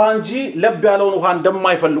ትኩሱን ውሃ እንጂ ለብ ያለውን ውሃ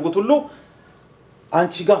እንደማይፈልጉት ሁሉ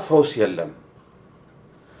አንቺ ጋር ፈውስ የለም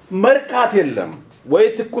መርካት የለም። ወይ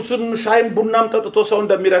ትኩሱን ሻይም ቡናም ጠጥቶ ሰው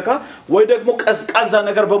እንደሚረካ ወይ ደግሞ ቀዝቃዛ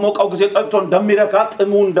ነገር በሞቀው ጊዜ ጠጥቶ እንደሚረካ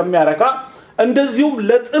ጥሙ እንደሚያረካ እንደዚሁም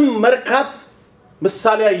ለጥም መርካት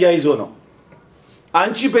ምሳሌ ያያይዞ ነው።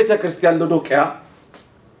 አንቺ ቤተክርስቲያን ሎዶቂያ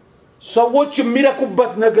ሰዎች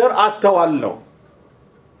የሚረኩበት ነገር አጥተዋል ነው።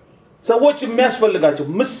 ሰዎች የሚያስፈልጋቸው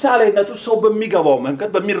ምሳሌነቱ ሰው በሚገባው መንገድ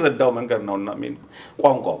በሚረዳው መንገድ ነውና ምን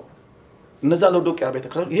ቋንቋው እነዛ ሎዶቂያ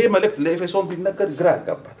ቤተክርስቲያን ይሄ መልእክት ለኤፌሶን ቢነገር ግራ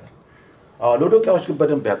ያጋባታል። ሎዶቂያዎች ግን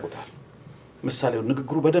በደንብ ያውቁታል። ምሳሌው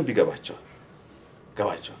ንግግሩ በደንብ ይገባቸዋል።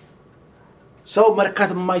 ሰው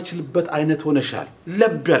መርካት የማይችልበት አይነት ሆነሻል።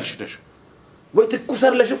 ለብ ያልሽ ነሽ ወይ ትኩስ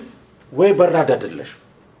አይደለሽም ወይ በራድ አይደለሽም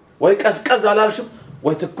ወይ ቀዝቀዝ አላልሽም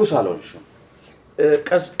ወይ ትኩስ አልሆንሽም።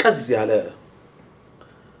 ቀዝቀዝ ያለ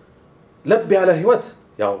ለብ ያለ ህይወት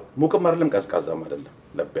ያው ሙቅም አይደለም ቀዝቃዛም አይደለም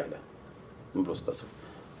ለብ ያለ ምን ብሎ ስታስቡ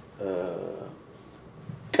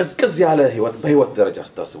ቀዝቀዝ ያለ ህይወት በህይወት ደረጃ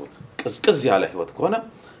ስታስቡት ቀዝቀዝ ያለ ህይወት ከሆነ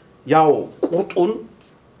ያው ቁጡን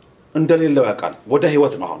እንደሌለው ያውቃል። ወደ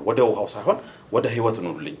ህይወት ነው አሁን ወደ ውሃው ሳይሆን ወደ ህይወት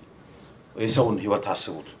ነውልኝ የሰውን ህይወት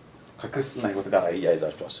አስቡት። ከክርስትና ህይወት ጋር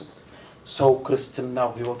አያይዛችሁ አስቡት። ሰው ክርስትናው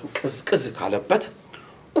ህይወቱ ቅዝቅዝ ካለበት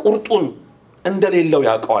ቁርጡን እንደሌለው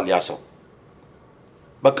ያውቀዋል ያ ሰው።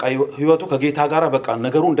 በቃ ህይወቱ ከጌታ ጋር በቃ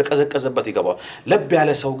ነገሩ እንደቀዘቀዘበት ይገባዋል። ለብ ያለ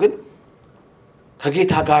ሰው ግን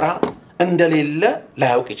ከጌታ ጋር እንደሌለ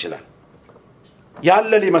ላያውቅ ይችላል።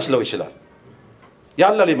 ያለ ሊመስለው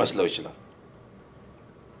ይችላል።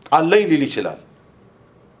 አለኝ ሊል ይችላል።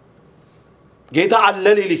 ጌታ አለ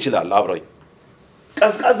ሊል ይችላል አብሮኝ።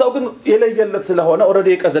 ቀዝቃዛው ግን የለየለት ስለሆነ ኦሬዲ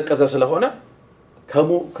የቀዘቀዘ ስለሆነ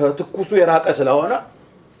ከትኩሱ የራቀ ስለሆነ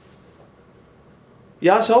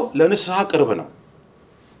ያ ሰው ለንስሐ ቅርብ ነው።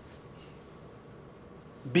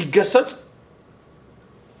 ቢገሰጽ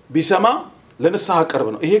ቢሰማ ለንስሐ ቅርብ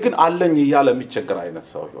ነው። ይሄ ግን አለኝ እያለ የሚቸገር አይነት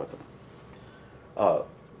ሰው ህይወት ነው።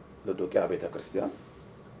 ለሎዶቂያ ቤተ ክርስቲያን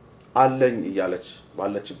አለኝ እያለች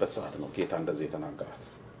ባለችበት ሰዓት ነው ጌታ እንደዚህ የተናገራት።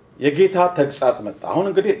 የጌታ ተግሳጽ መጣ። አሁን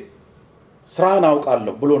እንግዲህ ስራህን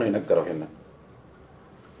አውቃለሁ ብሎ ነው የነገረው። ይሄን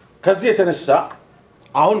ከዚህ የተነሳ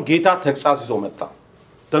አሁን ጌታ ተግሳጽ ይዞ መጣ።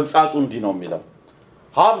 ተግሳጹ እንዲህ ነው የሚለው፣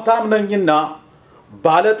 ሀብታም ነኝና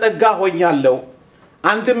ባለጠጋ ሆኛለሁ፣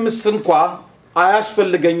 አንድም እንኳ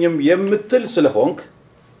አያስፈልገኝም የምትል ስለሆንክ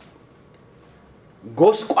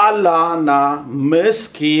ጎስቋላና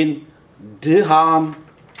ምስኪን ድሃም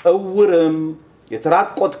እውርም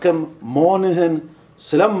የተራቆትክም መሆንህን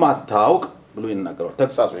ስለማታውቅ ብሎ ይናገራል።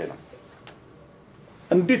 ተግሳጹ ይሄ ነው።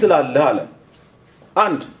 እንዲህ ትላለህ አለ።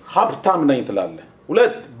 1 ሀብታም ነኝ ትላለህ፣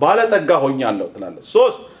 2 ባለጠጋ ሆኛለሁ ትላለህ፣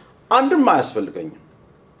 3 አንድም አያስፈልገኝም።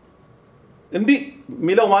 እንዲህ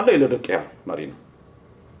ሚለው ማን ነው? የሎዶቂያ መሪ ነው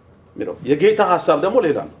ሚለው። የጌታ ሐሳብ ደግሞ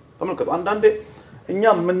ሌላ ነው። ተመልከቱ። አንዳንዴ እኛ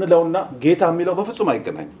የምንለውና ጌታ የሚለው በፍጹም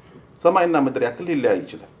አይገናኝም። ሰማይና ምድር ያክል ሊለያይ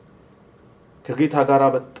ይችላል። ከጌታ ጋር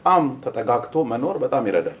በጣም ተጠጋግቶ መኖር በጣም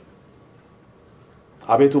ይረዳል።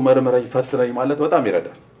 አቤቱ መርምረኝ ፈትነኝ ማለት በጣም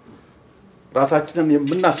ይረዳል። ራሳችንን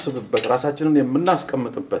የምናስብበት ራሳችንን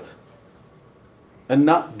የምናስቀምጥበት እና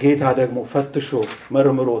ጌታ ደግሞ ፈትሾ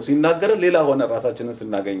መርምሮ ሲናገር ሌላ ሆነ ራሳችንን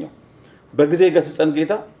ስናገኘው። በጊዜ ገስጸን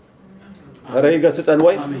ጌታ ራይ ገስጸን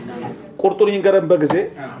ወይ ቁርጡን ይንገረን በጊዜ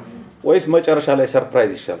ወይስ መጨረሻ ላይ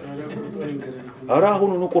ሰርፕራይዝ ይሻላል?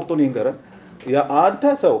 አራሁኑ ቁርጡን ይንገረን። ያ አንተ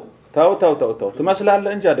ሰው ታው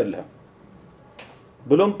ትመስላለህ እንጂ አይደለም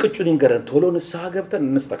ብሎም ቅጩን ይንገረን። ቶሎ ንስሐ ገብተን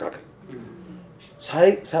እንስተካከል።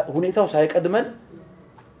 ሁኔታው ሳይቀድመን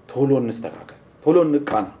ቶሎ እንስተካከል፣ ቶሎ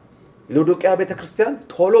እንቃና። የሎዶቂያ ቤተ ክርስቲያን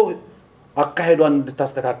ቶሎ አካሄዷን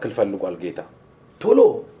እንድታስተካክል ፈልጓል ጌታ። ቶሎ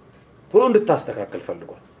እንድታስተካክል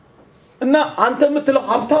ፈልጓል። እና አንተ የምትለው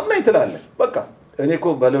ሀብታም ነኝ ትላለህ። በቃ እኔ እኮ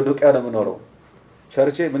በሎዶቂያ ነው የምኖረው፣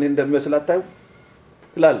 ቸርቼ ምን እንደሚመስል አታዩ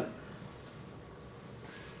ትላለህ።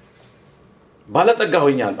 ባለጠጋ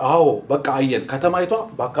ሆኛለሁ። አዎ በቃ አየን። ከተማይቷ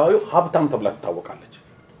በአካባቢው ሀብታም ተብላ ትታወቃለች።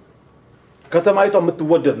 ከተማይቷ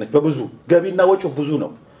የምትወደድ ነች። በብዙ ገቢና ወጪው ብዙ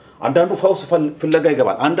ነው። አንዳንዱ ፈውስ ፍለጋ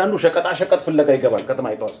ይገባል፣ አንዳንዱ ሸቀጣ ሸቀጥ ፍለጋ ይገባል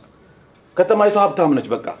ከተማይቷ ውስጥ። ከተማይቷ ሀብታም ነች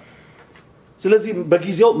በቃ። ስለዚህ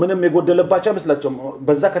በጊዜው ምንም የጎደለባቸው አይመስላቸውም።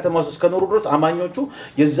 በዛ ከተማ ውስጥ እስከኖሩ ድረስ አማኞቹ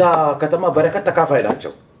የዛ ከተማ በረከት ተካፋይ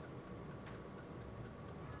ናቸው።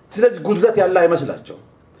 ስለዚህ ጉድለት ያለ አይመስላቸውም።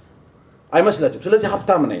 ስለዚህ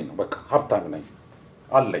ሀብታም ነኝ ነው በቃ። ሀብታም ነኝ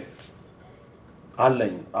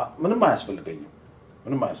አለኝ ምንም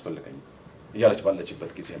አያስፈልገኝም እያለች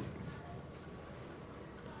ባለችበት ጊዜ ነው።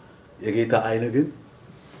 የጌታ አይነ ግን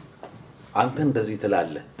አንተ እንደዚህ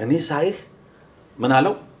ትላለህ፣ እኔ ሳይህ ምን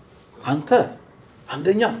አለው? አንተ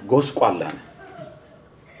አንደኛ ጎስቋላ ነህ።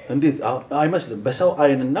 እንዴት አይመስልም? በሰው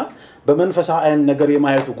አይንና በመንፈሳዊ አይን ነገር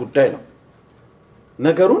የማየቱ ጉዳይ ነው።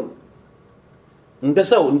 ነገሩን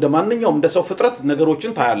እንደ ማንኛውም እንደ ሰው ፍጥረት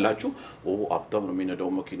ነገሮችን ታያላችሁ። ሀብታም ነው፣ የሚነዳው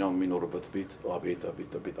መኪናው፣ የሚኖርበት ቤት፣ አቤት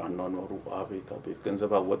አኗኗሩ፣ አቤት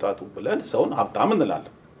ገንዘብ አወጣጡ ብለን ሰውን ሀብታም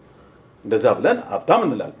እንላለን። እንደዛ ብለን ሀብታም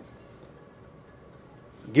እንላለን።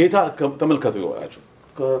 ጌታ ተመልከቱ ይወራችሁ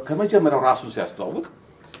ከመጀመሪያው ራሱን ሲያስተዋውቅ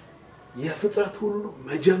የፍጥረት ሁሉ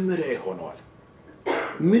መጀመሪያ ይሆነዋል።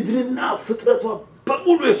 ምድርና ፍጥረቷ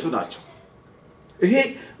በሙሉ የሱ ናቸው። ይሄ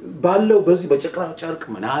ባለው በዚህ በጨቅራ ጨርቅ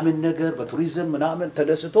ምናምን ነገር በቱሪዝም ምናምን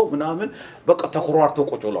ተደስቶ ምናምን በቃ ተኮራርቶ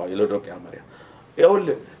ቁጭ ብለዋል። የሎዶቂያ መሪያ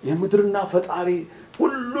ይኸውልህ የምድርና ፈጣሪ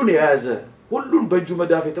ሁሉን የያዘ ሁሉን በእጁ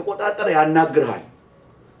መዳፍ የተቆጣጠረ ያናግርሃል።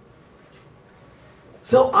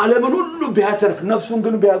 ሰው ዓለምን ሁሉ ቢያተርፍ ነፍሱን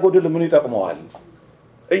ግን ቢያጎድል ምን ይጠቅመዋል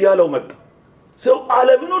እያለው መጣ። ሰው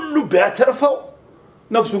ዓለምን ሁሉ ቢያተርፈው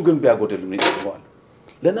ነፍሱን ግን ቢያጎድል ምን ይጠቅመዋል?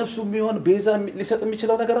 ለነፍሱ የሚሆን ቤዛ ሊሰጥ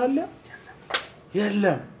የሚችለው ነገር አለ?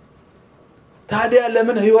 የለም። ታዲያ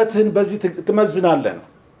ለምን ህይወትህን በዚህ ትመዝናለህ ነው?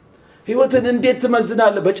 ህይወትህን እንዴት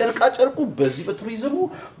ትመዝናለህ? በጨርቃ ጨርቁ፣ በዚህ በቱሪዝሙ፣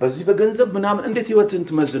 በዚህ በገንዘብ ምናምን እንዴት ህይወትህን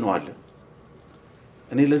ትመዝነዋለህ?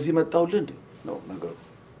 እኔ ለዚህ መጣሁልህ እንዴ ነው ነገሩ።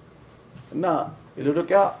 እና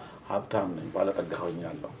የሎዶቂያ ሀብታም ነኝ ባለጠጋ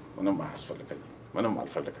ሆኛለሁ ምንም አያስፈልገኝም ምንም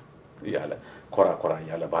አልፈልግም እያለ ኮራ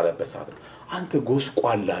እያለ ባለበት ሰዓት ነው አንተ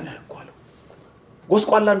ጎስቋላ ነህ እኮ አለው።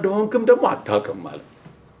 ጎስቋላ እንደሆንክም ደግሞ አታውቅም ማለት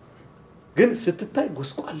ግን ስትታይ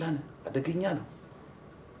ጎስቋላ ነህ አደገኛ ነው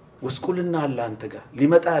ጎስቁልና አለ አንተ ጋር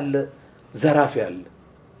ሊመጣ ያለ ዘራፊ አለ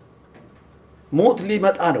ሞት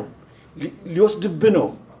ሊመጣ ነው ሊወስድብ ነው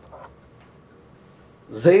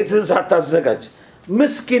ዘይትን ሳታዘጋጅ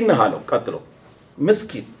ምስኪን ነህ አለው። ቀጥሎ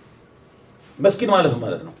ምስኪን ማለት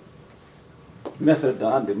ነው የሚያስረዳ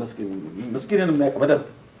አንድ ምስኪንን የሚያውቅ በደንብ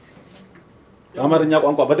የአማርኛ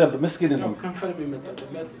ቋንቋ በደንብ ምስኪን ነው ከንፈር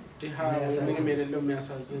የሚመጣለት ድሃ ምንም የሌለው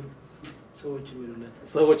የሚያሳዝን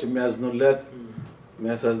ሰዎች የሚያዝኑለት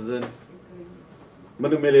የሚያሳዝን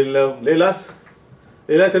ምንም የሌለው ሌላ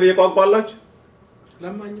የተለየ ቋንቋ አላችሁ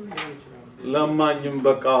ለማኝም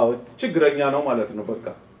በቃ ችግረኛ ነው ማለት ነው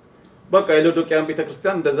በቃ የሎዶቂያን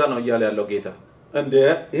ቤተክርስቲያን እንደዛ ነው እያለ ያለው ጌታ እንደ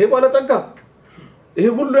ይሄ ባለጠጋ ይሄ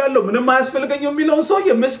ሁሉ ያለው ምንም አያስፈልገኝ የሚለውን ሰው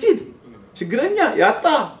የምስኪን ችግረኛ ያጣ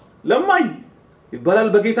ለማኝ ይባላል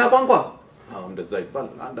በጌታ ቋንቋ አዎ እንደዛ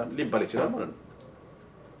ይባላል አንዳንድ ሊባል ይችላል ማለት ነው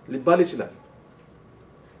ሊባል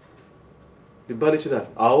ይችላል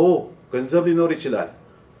አዎ ገንዘብ ሊኖር ይችላል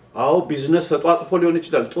አዎ ቢዝነስ ተጧጥፎ ሊሆን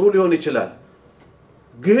ይችላል ጥሩ ሊሆን ይችላል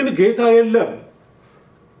ግን ጌታ የለም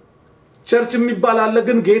ቸርች የሚባል አለ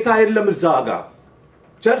ግን ጌታ የለም እዛ ጋር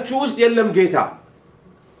ቸርች ውስጥ የለም ጌታ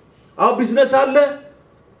አዎ ቢዝነስ አለ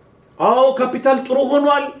አዎ ካፒታል ጥሩ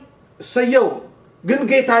ሆኗል ሰየው ግን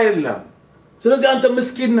ጌታ የለም ስለዚህ አንተ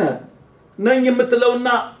ምስኪን ነኝ የምትለውና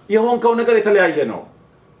የሆንከው ነገር የተለያየ ነው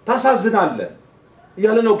ታሳዝናለህ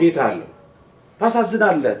እያለ ነው ጌታ አለው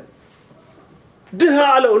ታሳዝናለህ ድሃ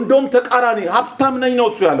አለው እንደውም ተቃራኒ ሀብታም ነኝ ነው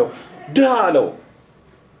እሱ ያለው ድሃ አለው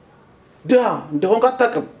ድሃ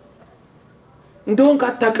እንደሆንክ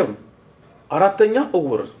አታውቅም አራተኛ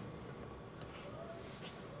እውር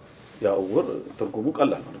ያ እውር ትርጉሙ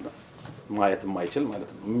ቀላል ነው ማየት የማይችል ማለት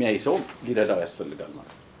ነው የሚያይ ሰው ሊረዳው ያስፈልጋል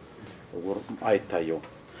ማለት እውር አይታየው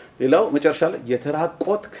ሌላው መጨረሻ ላይ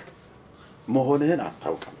የተራቆትክ መሆንህን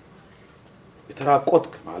አታውቅም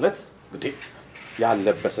የተራቆትክ ማለት እንግዲህ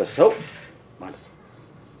ያለበሰ ሰው ማለት ነው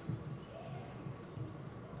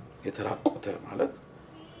የተራቆተ ማለት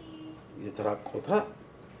የተራቆተ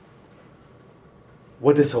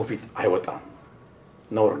ወደ ሰው ፊት አይወጣም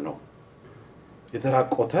ነውር ነው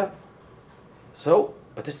የተራቆተ ሰው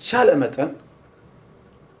በተቻለ መጠን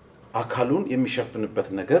አካሉን የሚሸፍንበት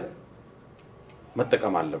ነገር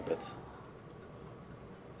መጠቀም አለበት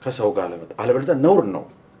ከሰው ጋር ለመጣ አለበለዚያ ነውር ነው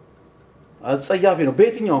አጸያፊ ነው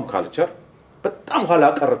በየትኛውም ካልቸር በጣም ኋላ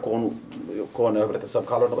ቀር ከሆነ ህብረተሰብ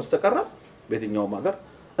ካልሆነ በስተቀር በየትኛውም ሀገር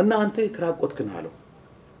እና አንተ የተራቆትክን አለው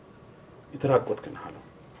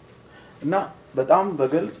እና በጣም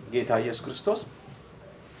በግልጽ ጌታ ኢየሱስ ክርስቶስ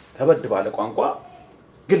ከበድ ባለ ቋንቋ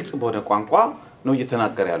ግልጽ በሆነ ቋንቋ ነው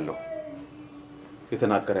እየተናገረ ያለው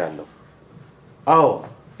አዎ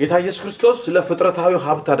ጌታ ኢየሱስ ክርስቶስ ስለ ፍጥረታዊ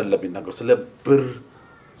ሀብት አይደለም የሚናገረው ስለ ብር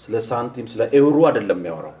ስለ ሳንቲም ስለ ኤውሮ አይደለም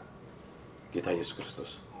የሚያወራው ጌታ ኢየሱስ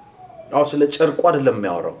ክርስቶስ አዎ ስለ ጨርቁ አይደለም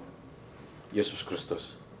የሚያወራው ኢየሱስ ክርስቶስ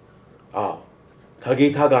አዎ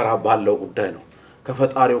ከጌታ ጋር ባለው ጉዳይ ነው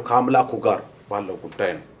ከፈጣሪው ከአምላኩ ጋር ባለው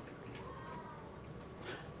ጉዳይ ነው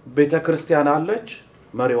ቤተክርስቲያን አለች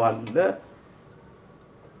መሪው አለ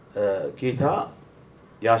ጌታ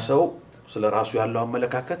ያ ሰው ስለራሱ ያለው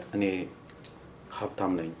አመለካከት እኔ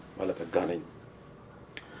ሀብታም ነኝ ባለጠጋ ነኝ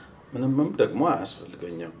ምንምም ደግሞ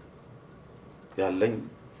አያስፈልገኝም ያለኝ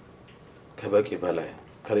ከበቂ በላይ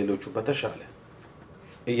ከሌሎቹ በተሻለ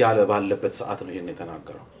እያለ ባለበት ሰዓት ነው ይሄን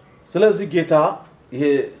የተናገረው ስለዚህ ጌታ ይሄ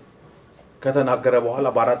ከተናገረ በኋላ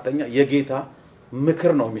በአራተኛ የጌታ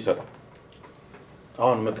ምክር ነው የሚሰጠው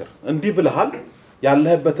አሁን ምክር እንዲህ ብለሃል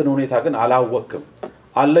ያለህበትን ሁኔታ ግን አላወቅም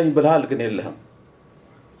አለኝ ብለሃል ግን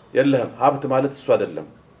የለህም ሀብት ማለት እሱ አይደለም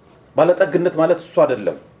ባለጠግነት ማለት እሱ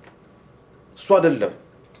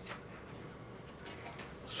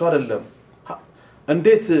አይደለም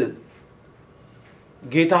እንዴት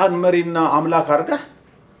ጌታህን መሪና አምላክ አድርገህ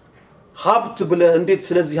ሀብት ብለህ እንዴት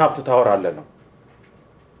ስለዚህ ሀብት ታወራለህ ነው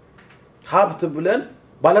ሀብት ብለን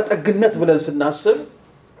ባለጠግነት ብለን ስናስብ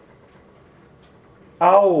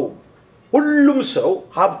አዎ ሁሉም ሰው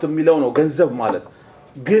ሀብት የሚለው ነው ገንዘብ ማለት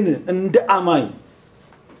ግን እንደ አማኝ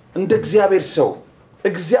እንደ እግዚአብሔር ሰው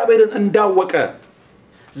እግዚአብሔርን እንዳወቀ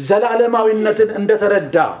ዘላለማዊነትን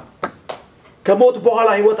እንደተረዳ ከሞት በኋላ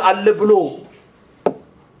ህይወት አለ ብሎ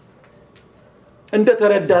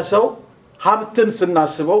እንደተረዳ ሰው ሀብትን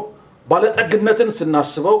ስናስበው ባለጠግነትን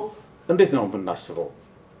ስናስበው እንዴት ነው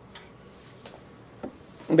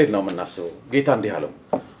የምናስበው ጌታ እንዲህ አለው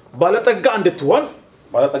ባለጠጋ እንድትሆን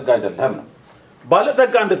ባለጠጋ አይደለም ነው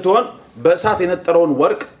ባለጠጋ እንድትሆን በእሳት የነጠረውን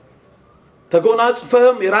ወርቅ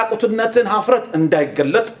ተጎናጽፈህም የራቁትነትን ኀፍረት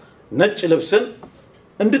እንዳይገለጥ ነጭ ልብስን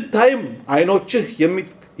እንድታይም አይኖችህ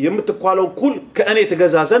የምትኳለው ኩል ከእኔ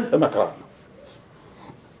ትገዛ ዘንድ እመክርሃለሁ።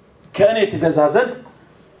 ከእኔ ትገዛ ዘንድ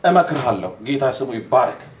እመክርሃለሁ። ጌታ ስሙ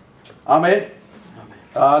ይባረክ። አሜን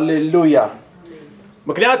ሃሌሉያ።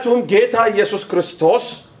 ምክንያቱም ጌታ ኢየሱስ ክርስቶስ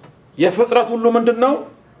የፍጥረት ሁሉ ምንድነው?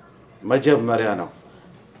 መጀመሪያ ነው።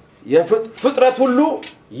 የፍጥረት ሁሉ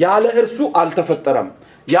ያለ እርሱ አልተፈጠረም፣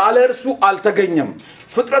 ያለ እርሱ አልተገኘም።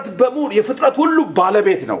 ፍጥረት በሙሉ የፍጥረት ሁሉ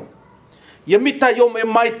ባለቤት ነው። የሚታየውም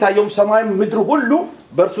የማይታየውም ሰማይም ምድር ሁሉ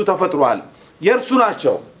በእርሱ ተፈጥሯል። የእርሱ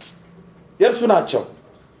ናቸው።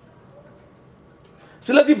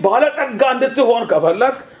 ስለዚህ ባለጠጋ እንድትሆን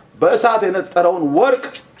ከፈለክ በእሳት የነጠረውን ወርቅ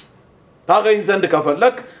ታገኝ ዘንድ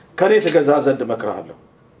ከፈለክ ከኔ ትገዛ ዘንድ እመክርሃለሁ።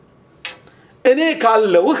 እኔ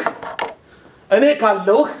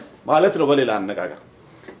ካለውህ ማለት ነው። በሌላ አነጋገር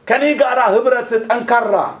ከኔ ጋራ ህብረት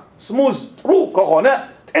ጠንካራ ስሙዝ ጥሩ ከሆነ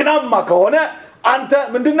ጤናማ ከሆነ አንተ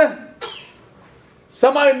ምንድነህ?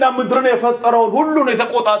 ሰማይና ምድርን የፈጠረውን ሁሉን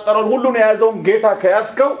የተቆጣጠረውን ሁሉን የያዘውን ጌታ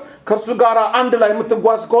ከያዝከው ከእርሱ ጋራ አንድ ላይ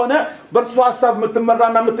የምትጓዝ ከሆነ በእርሱ ሐሳብ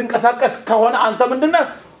የምትመራና የምትንቀሳቀስ ከሆነ አንተ ምንድነህ?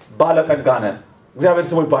 ባለጠጋ ነህ። እግዚአብሔር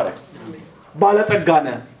ስሙ ይባረክ። ባለጠጋ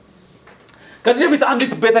ነህ። ከዚህ በፊት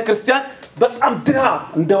አንዲት ቤተክርስቲያን በጣም ድሃ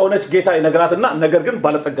እንደሆነች ጌታ ይነግራትና ነገር ግን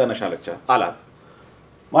ባለጠጋ ነሽ አላት።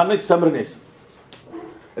 ማነች?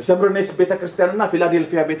 ሰምርኔስ ቤተክርስቲያንና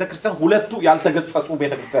ፊላዴልፊያ ቤተክርስቲያን ሁለቱ ያልተገጸጹ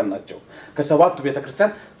ቤተክርስቲያን ናቸው። ከ7ቱ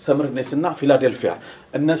ቤተክርስቲያን ሰምርኔስና ፊላዴልፊያ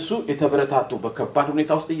እነሱ የተበረታቱ በከባድ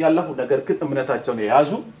ሁኔታ ውስጥ ያለፉ ነገር ግን እምነታቸውን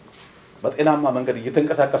የያዙ በጤናማ መንገድ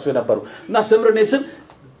እየተንቀሳቀሱ የነበሩ እና ሰምርኔስን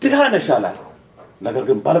ድሃ ነሽ አላት። ነገር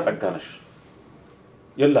ግን ባለጠጋ ነሽ።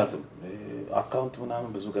 የላትም አካውንት ምናምን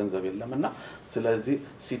ብዙ ገንዘብ የለምና ስለዚህ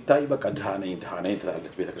ሲታይ በቃ ድሃ ነኝ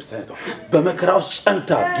ትላለች ቤተክርስቲያኒቷ። በመከራው ጸንታ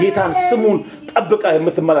ጌታን ስሙን ጠብቃ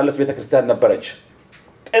የምትመላለስ ቤተክርስቲያን ነበረች።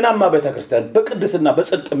 ጤናማ ቤተክርስቲያን በቅድስና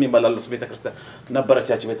በጽድቅ የሚመላለሱ ቤተክርስቲያን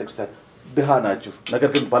ነበረቻቸው። ቤተክርስቲያን ድሃ ናችሁ ነገር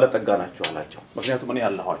ግን ባለጠጋ ናችሁ አላቸው። ምክንያቱም እኔ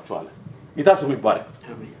ያለኋችሁ አለ። ጌታ ስሙ ይባረክ።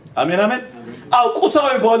 አሜን አሜን።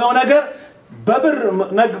 ቁሳዊ በሆነው ነገር በብር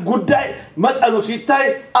ጉዳይ መጠኑ ሲታይ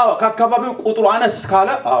ከአካባቢው ቁጥሩ አነስ ካለ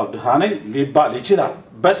ድሃ ነኝ ሊባል ይችላል።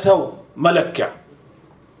 በሰው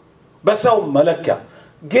መለኪያ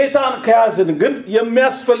ጌታን ከያዝን ግን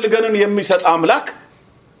የሚያስፈልገንን የሚሰጥ አምላክ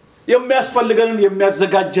የሚያስፈልገንን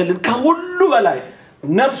የሚያዘጋጀልን ከሁሉ በላይ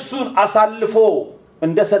ነፍሱን አሳልፎ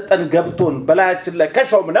እንደሰጠን ገብቶን በላያችን ላይ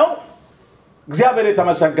ከሾም ነው። እግዚአብሔር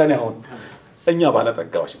የተመሰገነ ይሁን። እኛ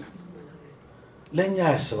ባለጠጋዎች ነን። ለኛ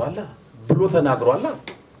ያስባል ብሎ ተናግሯል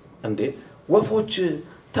እንዴ? ወፎች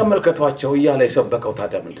ተመልከቷቸው እያለ የሰበከው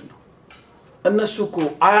ታዲያ ምንድነው? እነሱ እኮ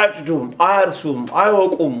አያጭዱም፣ አያርሱም፣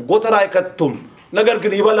 አይወቁም፣ ጎተራ አይከቱም፣ ነገር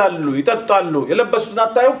ግን ይበላሉ፣ ይጠጣሉ። የለበሱትን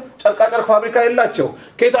አታዩም? ጨርቃጨርቅ ፋብሪካ የላቸው።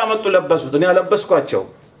 ከየት አመጡ ለበሱት? እኔ ያለበስኳቸው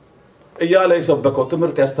እያለ የሰበከው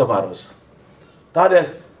ትምህርት ያስተማረውስ ታዲያ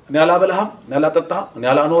እኔ አላበላህም፣ እኔ አላጠጣህም፣ እኔ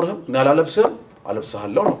አላኖርህም፣ እኔ አላለብስህም፣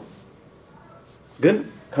 አለብስሃለሁ ነው። ግን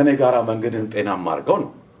ከኔ ጋራ መንገድህን ጤናማ አድርገው ነው።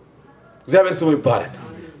 እግዚአብሔር ስሙ ይባረክ።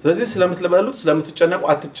 ስለዚህ ስለምትበሉት ስለምትጨነቁ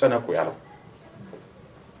አትጨነቁ ያለው።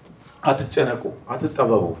 አትጨነቁ፣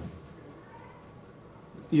 አትጠበቡ፣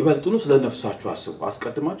 ይበልጡኑ ስለነፍሳችሁ አስቡ፣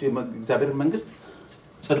 አስቀድማችሁ የእግዚአብሔርን መንግስት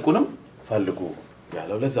ጽድቁንም ፈልጉ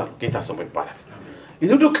ያለው ለዛ ነው። ጌታ ስሙ ይባረክ።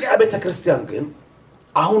 የሎዶቂያ ቤተክርስቲያን ግን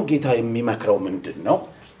አሁን ጌታ የሚመክረው ምንድነው?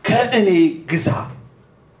 ከእኔ ግዛ፣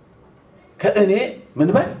 ከእኔ ምን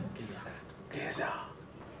በል ግዛ፣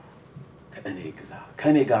 ከእኔ ግዛ፣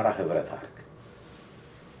 ከእኔ ጋራ ህብረት አድርግ፣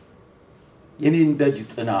 የኔን ደጅ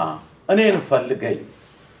ጥና፣ እኔን ፈልገኝ፣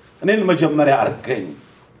 እኔን መጀመሪያ አድርገኝ፣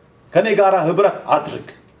 ከኔ ጋራ ህብረት አድርግ።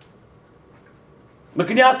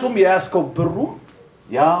 ምክንያቱም የያዝከው ብሩ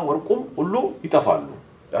ያ ወርቁም ሁሉ ይጠፋሉ፣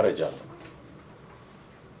 ያረጃሉ፣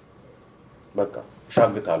 በቃ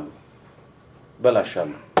ሻግታሉ፣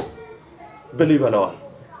 በላሻሉ፣ ብል ይበላዋል፣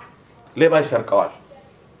 ሌባ ይሰርቀዋል።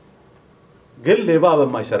 ግን ሌባ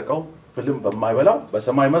በማይሰርቀው ብልም በማይበላው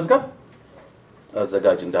በሰማይ መዝገብ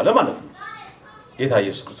አዘጋጅ እንዳለ ማለት ነው ጌታ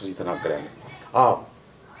ኢየሱስ ክርስቶስ የተናገረ ያለው።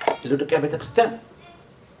 የሎዶቂያ ቤተክርስቲያን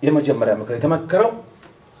የመጀመሪያ ምክር የተመከረው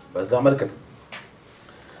በዛ መልክ ነው።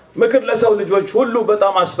 ምክር ለሰው ልጆች ሁሉ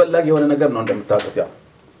በጣም አስፈላጊ የሆነ ነገር ነው። እንደምታውቁት ያው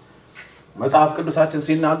መጽሐፍ ቅዱሳችን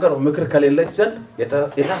ሲናገር ምክር ከሌለች ዘንድ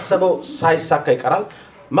የታሰበው ሳይሳካ ይቀራል፣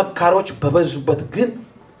 መካሮች በበዙበት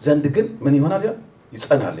ዘንድ ግን ምን ይሆናል?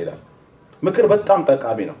 ይጸናል ይላል። ምክር በጣም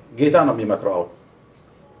ጠቃሚ ነው። ጌታ ነው የሚመክረው። አሁን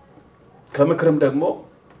ከምክርም ደግሞ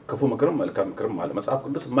ክፉ ምክርም መልካም ምክርም አለ መጽሐፍ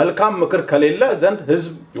ቅዱስ። መልካም ምክር ከሌለ ዘንድ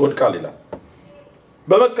ህዝብ ይወድቃል ይላል።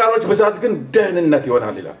 በመካሮች ብዛት ግን ደህንነት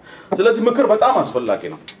ይሆናል ይላል። ስለዚህ ምክር በጣም አስፈላጊ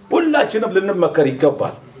ነው። ሁላችንም ልንመከር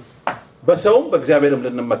ይገባል። በሰውም በእግዚአብሔርም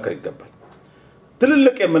ልንመከር ይገባል።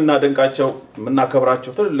 ትልልቅ የምናደንቃቸው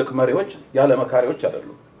የምናከብራቸው ትልልቅ መሪዎች ያለ መካሪዎች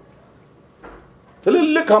አይደሉም።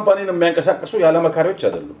 ትልልቅ ካምፓኒን የሚያንቀሳቅሱ ያለ መካሪዎች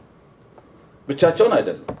አይደሉም። ብቻቸውን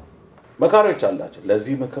አይደሉም። መካሪዎች አላቸው።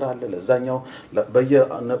 ለዚህ ምክር አለ፣ ለዛኛው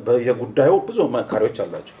በየጉዳዩ ብዙ መካሪዎች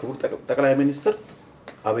አላቸው። ክቡር ጠቅላይ ሚኒስትር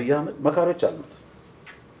አቢያተ መካሪዎች አሉት።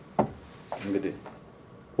 እንግዲህ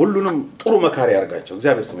ሁሉንም ጥሩ መካሪ ያርጋቸው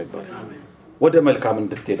እግዚአብሔር ስም ይባረክ። ወደ መልካም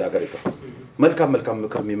እንድትሄድ ሀገሪቷ መልካም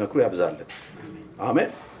ምክር የሚመክሩ ያብዛለት። አሜን።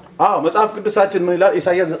 መጽሐፍ ቅዱሳችን ምን ይላል?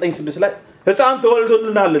 ኢሳይያስ 9:6 ላይ ሕፃን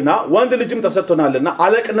ተወልዶልናልና ወንድ ልጅም ተሰጥቶናልና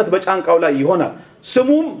አለቅነት በጫንቃው ላይ ይሆናል፣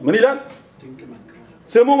 ስሙም ምን ይላል?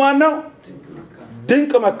 ስሙ ማን ነው?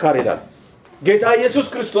 ድንቅ መካር ይላል። ጌታ ኢየሱስ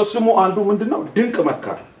ክርስቶስ ስሙ አንዱ ምንድነው? ድንቅ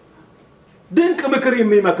መካር። ድንቅ ምክር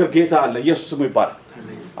የሚመክር ጌታ አለ። ኢየሱስ ስሙ ይባላል።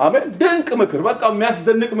 አሜን። ድንቅ ምክር፣ በቃ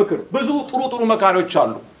የሚያስደንቅ ምክር። ብዙ ጥሩ መካሪዎች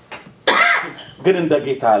አሉ፣ ግን እንደ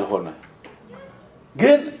ጌታ ያልሆነ፣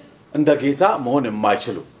 ግን እንደ ጌታ መሆን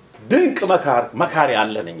የማይችሉ ድንቅ መካሪ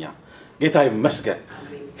አለን እኛ። ጌታ ይመስገን።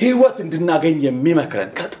 ህይወት እንድናገኝ የሚመክረን፣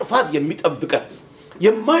 ከጥፋት የሚጠብቀን፣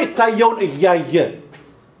 የማይታየውን እያየ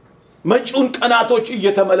መጪውን ቀናቶች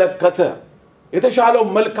እየተመለከተ የተሻለው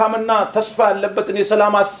መልካምና ተስፋ ያለበትን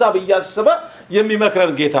የሰላም ሐሳብ እያሰበ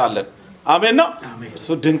የሚመክረን ጌታ አለን። አሜን ነው። እሱ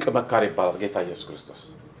ድንቅ መካሪ ይባላል ጌታ ኢየሱስ ክርስቶስ።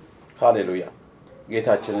 ሃሌሉያ።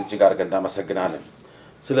 ጌታችንን እጅግ አድርገን እናመሰግናለን።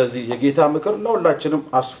 ስለዚህ የጌታ ምክር ለሁላችንም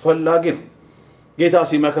አስፈላጊ ነው። ጌታ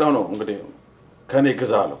ሲመክረው ነው እንግዲህ ከኔ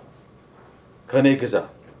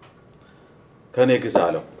ግዛ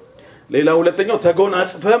አለው። ሌላ ሁለተኛው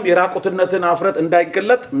ተጎናጽፈህም የራቁትነትን አፍረት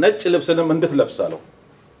እንዳይገለጥ ነጭ ልብስንም እንድትለብስ አለው።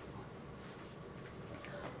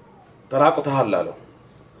 ተራቁተሃል አለው።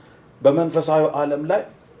 በመንፈሳዊ ዓለም ላይ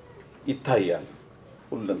ይታያል፣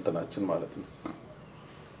 ሁለንተናችን ማለት ነው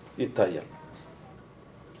ይታያል።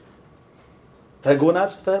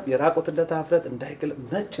 ተጎናጽፈህም የራቁትነትን አፍረት እንዳይገለጥ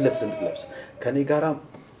ነጭ ልብስ እንድትለብስ። ከኔ ጋራ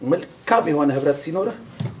መልካም የሆነ ህብረት ሲኖርህ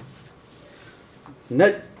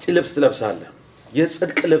ነጭ ልብስ ትለብሳለህ፣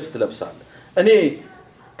 የጽድቅ ልብስ ትለብሳለህ። እኔ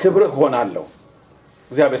ክብርህ ሆናለሁ።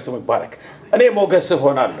 እግዚአብሔር ስሙ ይባረክ። እኔ ሞገስህ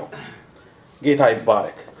ሆናለሁ። ጌታ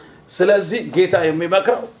ይባረክ። ስለዚህ ጌታ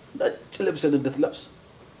የሚመክረው ነጭ ልብስን እንድትለብስ፣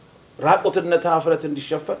 ራቁትነት አፍረት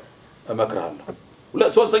እንዲሸፈን እመክርሃለሁ።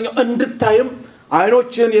 ሶስተኛው እንድታይም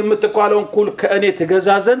አይኖችን የምትኳለውን ኩል ከእኔ ትገዛ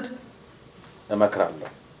ዘንድ እመክርሃለሁ።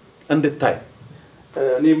 እንድታይ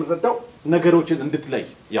እኔ የምረዳው ነገሮችን እንድትለይ።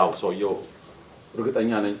 ያው ሰውየው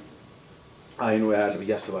እርግጠኛ ነኝ አይኑ ያያል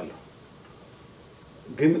ብዬ አስባለሁ፣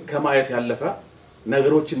 ግን ከማየት ያለፈ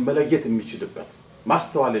ነገሮችን መለየት የሚችልበት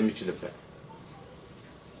ማስተዋል የሚችልበት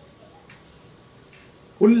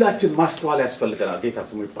ሁላችን ማስተዋል ያስፈልገናል። ጌታ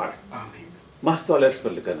ስሙ ይባረክ። አሜን። ማስተዋል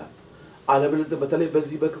ያስፈልገናል። አለበለዚያ በተለይ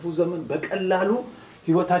በዚህ በክፉ ዘመን በቀላሉ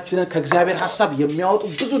ህይወታችንን ከእግዚአብሔር ሐሳብ የሚያወጡ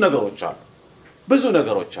ብዙ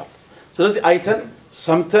ነገሮች አሉ። ስለዚህ አይተን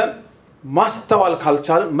ሰምተን ማስተዋል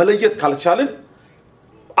ካልቻልን መለየት ካልቻልን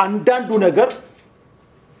አንዳንዱ ነገር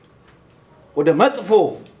ወደ መጥፎ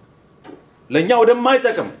ለኛ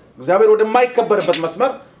ወደማይጠቅም እግዚአብሔር ወደማይከበርበት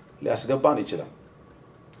መስመር ሊያስገባን ይችላል።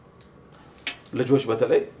 ልጆች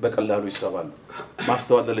በተለይ በቀላሉ ይሰባሉ።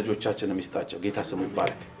 ማስተዋል ለልጆቻችን የሚስጣቸው። ጌታ ስሙ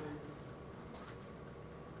ይባረክ።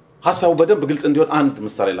 ሐሳቡ በደንብ ግልጽ እንዲሆን አንድ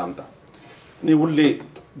ምሳሌ ላምጣ። እኔ ሁሌ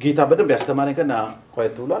ጌታ በደንብ ያስተማረኝ ገና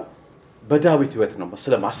ቆየት ብሏል። በዳዊት ህይወት ነው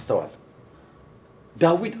ስለ ማስተዋል።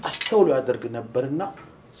 ዳዊት አስተውሎ ያደርግ ነበርና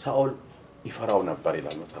ሳኦል ይፈራው ነበር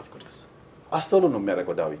ይላል መጽሐፍ ቅዱስ። አስተውሎ ነው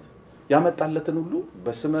የሚያደርገው ዳዊት። ያመጣለትን ሁሉ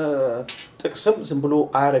በስመ ጥቅስም ዝም ብሎ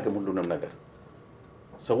አያረግም። ሁሉንም ነገር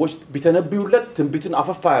ሰዎች ቢተነብዩለት ትንቢትን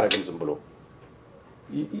አፈፋ አያረግም። ዝም ብሎ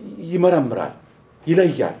ይመረምራል፣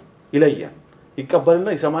 ይለያል። ይቀበልና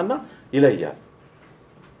ይሰማና ይለያል።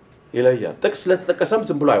 ጥቅስ ለተጠቀሰም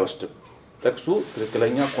ዝም ብሎ አይወስድም። ጥቅሱ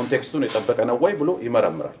ትክክለኛ ኮንቴክስቱን የጠበቀ ነው ወይ ብሎ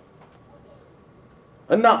ይመረምራል።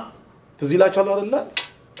 እና ትዝ ይላችኋል አይደል?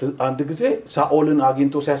 አንድ ጊዜ ሳኦልን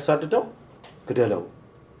አግኝቶ ሲያሳድደው ግደለው፣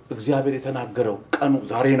 እግዚአብሔር የተናገረው ቀኑ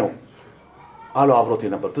ዛሬ ነው አለው። አብሮት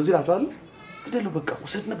የነበር ትዝ ይላችኋል? ግደለው፣ በቃ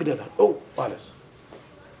ውሰድና ግደለው ማለት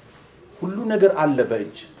ሁሉ ነገር አለ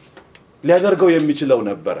በእጅ ሊያደርገው የሚችለው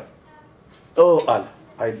ነበረ። አለ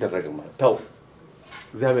አይደረግም ማለት ተው፣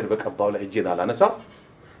 እግዚአብሔር በቀባው ላይ እጄን አላነሳም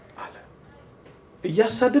አለ።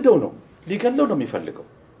 እያሳደደው ነው፣ ሊገለው ነው የሚፈልገው።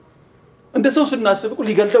 እንደ ሰው ስናስብ እኮ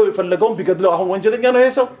ሊገለው የፈለገውን ቢገድለው አሁን ወንጀለኛ ነው ይሄ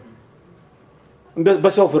ሰው።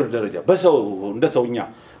 በሰው ፍርድ ደረጃ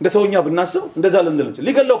እንደ ሰውኛ ብናስብ እንደዛ ልንል እንችላለን።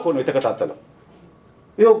 ሊገለው እኮ ነው የተከታተለው።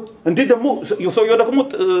 ይኸው እንዴ ደግሞ ሰውየው ደግሞ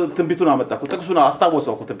ትንቢቱን አመጣኩ፣ ጥቅሱን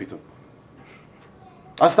አስታወሰው እኮ ትንቢቱን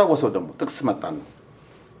አስታወሰው። ደግሞ ጥቅስ መጣና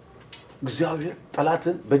እግዚአብሔር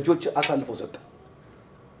ጠላትን በእጆች አሳልፎ ሰጠ።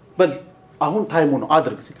 በል አሁን ታይሙ ነው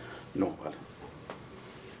አድርግ ሲል ነው ማለት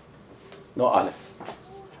ነው አለ።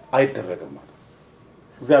 አይደረግም ማለት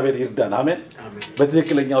እግዚአብሔር ይርዳን። አሜን።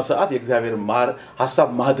 በትክክለኛው ሰዓት የእግዚአብሔር ሐሳብ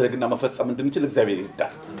ማድረግና መፈጸም እንድንችል እግዚአብሔር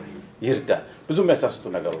ይርዳን። ብዙ የሚያሳስቱ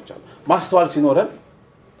ነገሮች አሉ። ማስተዋል ሲኖረን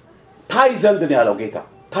ታይ ዘንድ ነው ያለው ጌታ።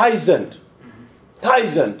 ታይ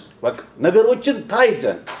ዘንድ በቃ ነገሮችን ታይ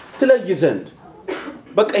ዘንድ ትለይ ዘንድ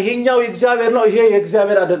በቃ ይሄኛው የእግዚአብሔር ነው፣ ይሄ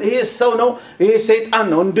የእግዚአብሔር አይደለም፣ ይሄ ሰው ነው፣ ይሄ ሰይጣን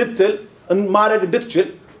ነው እንድትል ማድረግ እንድትችል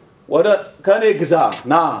ወደ ከኔ ግዛ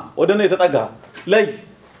ና ወደ እኔ ተጠጋ ለይ።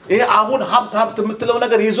 ይሄ አሁን ሀብት የምትለው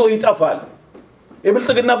ነገር ይዞ ይጠፋል።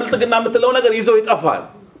 የብልጥግና የምትለው ነገር ይዞ ይጠፋል።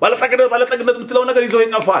 ባለጠግነት የምትለው ነገር ይዞ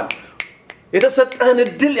ይጠፋል። የተሰጠህን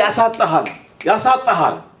እድል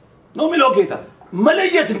ያሳጣሃል ነው የሚለው ጌታ።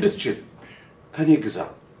 መለየት እንድትችል ከኔ ግዛ።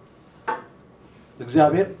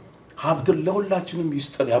 እግዚአብሔር ሀብትን ለሁላችንም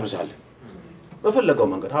ይስጠን ያብዛልን። በፈለገው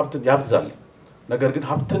መንገድ ሀብትን ያብዛልን። ነገር ግን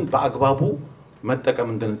ሀብትን በአግባቡ መጠቀም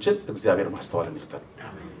እንድንችል እግዚአብሔር ማስተዋልን ይስጠን።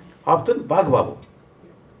 ሀብትን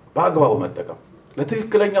በአግባቡ መጠቀም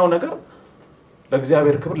ለትክክለኛው ነገር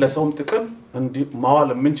ለእግዚአብሔር ክብር ለሰውም ጥቅም ማዋል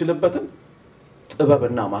የምንችልበትን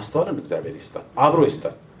ጥበብና ማስተዋልን እግዚአብሔር ይስጠን። አብሮ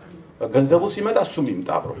ይስጠን። ገንዘቡ ሲመጣ እሱም ይምጣ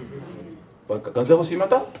አብሮ። በቃ ገንዘቡ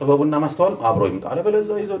ሲመጣ ጥበቡና ማስተዋል አብሮ ይምጣ።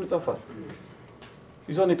 አለበለዚያ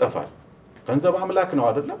ይዞን ይጠፋል። ገንዘብ አምላክ ነው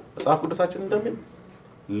አይደለም? መጽሐፍ ቅዱሳችን እንደሚል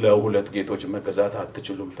ለሁለት ጌቶች መገዛት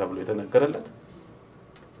አትችሉም ተብሎ የተነገረለት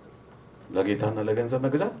ለጌታና ለገንዘብ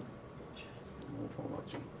መግዛት።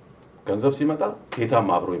 ገንዘብ ሲመጣ ጌታም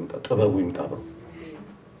አብሮ ይምጣ፣ ጥበቡ ይምጣ አብሮ።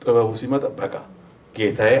 ጥበቡ ሲመጣ በቃ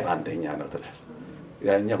ጌታዬ አንደኛ ነው ትላለህ፣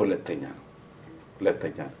 ያኛ ሁለተኛ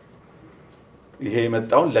ነው። ይሄ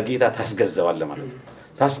የመጣውን ለጌታ ታስገዛዋለህ ማለት ነው።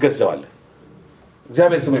 ታስገዛዋለህ።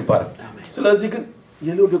 እግዚአብሔር ስሙ ይባረክ። ስለዚህ ግን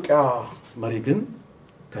የሎዶቂያ መሪ ግን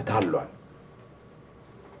ተታሏል።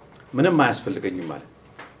 ምንም አያስፈልገኝም ማለት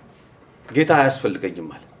ጌታ አያስፈልገኝም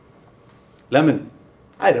ማለት ለምን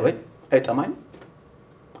አይረበኝ አይጠማኝ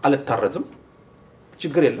አልታረዝም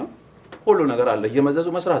ችግር የለም ሁሉ ነገር አለ። እየመዘዙ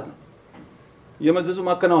መስራት ነው፣ እየመዘዙ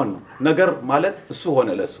ማከናወን ነው። ነገር ማለት እሱ ሆነ፣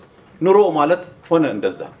 ለሱ ኑሮ ማለት ሆነ።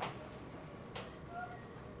 እንደዛ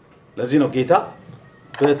ለዚህ ነው ጌታ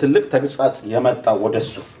በትልቅ ተግሳጽ የመጣው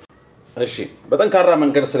ወደሱ። እሺ በጠንካራ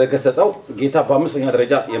መንገድ ስለገሰጸው ጌታ በአምስተኛ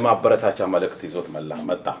ደረጃ የማበረታቻ መልዕክት ይዞት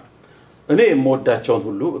መጣ። እኔ የምወዳቸውን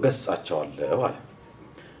ሁሉ እገስጻቸዋለሁ አለ፣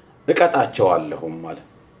 እቀጣቸዋለሁም አለ።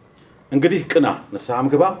 እንግዲህ ቅና፣ ንስሐም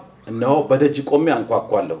ግባ። እነሆ በደጅ ቆሜ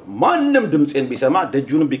አንኳኳለሁ። ማንም ድምፄን ቢሰማ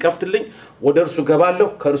ደጁንም ቢከፍትልኝ ወደ እርሱ ገባለሁ፣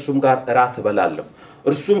 ከእርሱም ጋር እራት እበላለሁ፣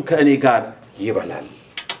 እርሱም ከእኔ ጋር ይበላል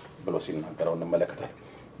ብሎ ሲናገረው እንመለከታለን።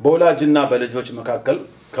 በወላጅና በልጆች መካከል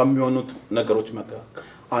ከሚሆኑት ነገሮች መካከል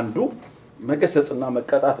አንዱ መገሰጽና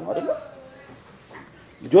መቀጣት ነው አይደል?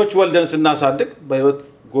 ልጆች ወልደን ስናሳድግ በህይወት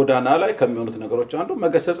ጎዳና ላይ ከሚሆኑት ነገሮች አንዱ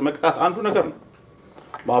መገሰጽ መቅጣት አንዱ ነገር ነው።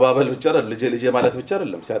 ማባበል ብቻ አይደለም፣ ልጄ ማለት ብቻ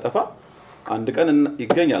አይደለም። ሲያጠፋ አንድ ቀን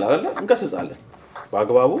ይገኛል አይደል? እንገስጻለን፣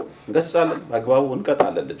 በአግባቡ እንገስጻለን፣ በአግባቡ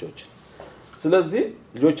እንቀጣለን ልጆች። ስለዚህ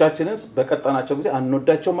ልጆቻችንን በቀጣናቸው ጊዜ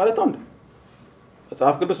አንወዳቸው ማለት ነው።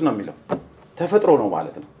 መጽሐፍ ቅዱስ ነው የሚለው፣ ተፈጥሮ ነው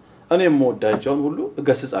ማለት ነው። እኔ የምወዳቸውን ሁሉ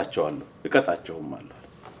እገስጻቸዋለሁ፣ እቀጣቸውም አለ።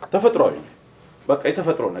 ተፈጥሯዊ ነው፣ በቃ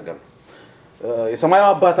የተፈጥሮ ነገር ነው። የሰማያዊ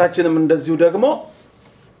አባታችንም እንደዚሁ ደግሞ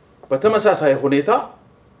በተመሳሳይ ሁኔታ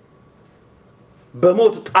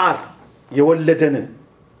በሞት ጣር የወለደንን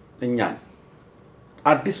እኛን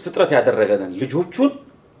አዲስ ፍጥረት ያደረገንን ልጆቹን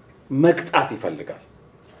መቅጣት ይፈልጋል።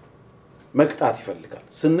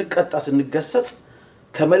 ስንቀጣ ስንገሰጽ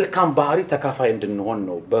ከመልካም ባህሪ ተካፋይ እንድንሆን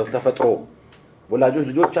ነው። በተፈጥሮ ወላጆች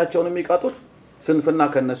ልጆቻቸውን የሚቀጡት ስንፍና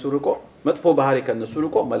ከነሱ ርቆ፣ መጥፎ ባህሪ ከነሱ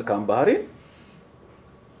ርቆ መልካም ባህሪ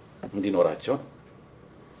እንዲኖራቸው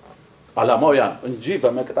ዓላማው ያ እንጂ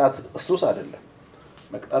በመቅጣት ሱስ አይደለም።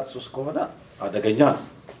 መቅጣት ሱስ ከሆነ አደገኛ ነው።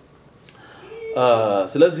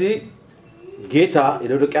 ስለዚህ ጌታ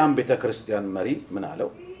የሎዶቂያን ቤተክርስቲያን መሪ ምን አለው?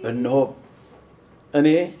 እነሆ እኔ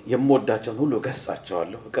የምወዳቸውን ሁሉ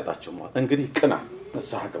እገስጻቸዋለሁ፣ እቀጣቸዋለሁ። እንግዲህ ቅና፣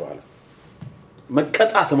 ንስሐ ግባ አለ።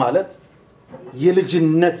 መቀጣት ማለት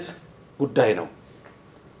የልጅነት ጉዳይ ነው።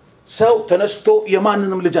 ሰው ተነስቶ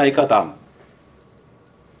የማንንም ልጅ አይቀጣም።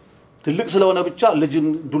 ትልቅ ስለሆነ ብቻ ልጅን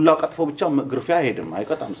ዱላ ቀጥፎ ብቻ ግርፊያ አይሄድም፣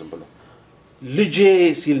 አይቀጣም። ዝም ብሎ ልጄ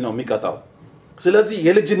ሲል ነው የሚቀጣው። ስለዚህ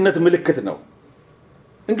የልጅነት ምልክት ነው።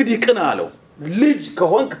 እንግዲህ ቅና አለው። ልጅ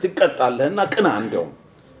ከሆንክ ትቀጣለህና ቅና። እንደውም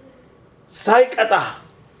ሳይቀጣ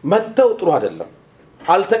መተው ጥሩ አይደለም።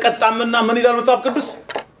 አልተቀጣምና ምን ይላል መጽሐፍ ቅዱስ?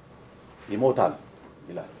 ይሞታል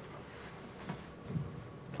ይላል።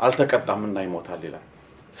 አልተቀጣምና ይሞታል ይላል።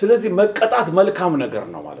 ስለዚህ መቀጣት መልካም ነገር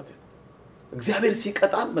ነው ማለት ነው። እግዚአብሔር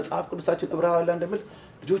ሲቀጣን መጽሐፍ ቅዱሳችን ዕብራውያን ላይ እንደሚል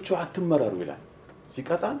ልጆቹ አትመረሩ ይላል።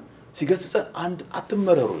 ሲቀጣን ሲገስጸን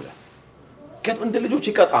አትመረሩ ይላል። እንደ ልጆች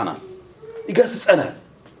ይቀጣናል፣ ይገስጸናል።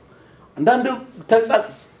 አንዳንድ ተግሳጽ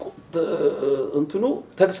እንትኑ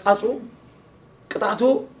ተግሳጹ ቅጣቱ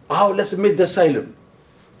ለስሜት ደስ አይልም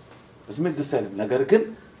ነገር ግን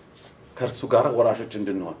ከእርሱ ጋር ወራሾች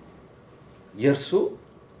እንድንሆን የእርሱ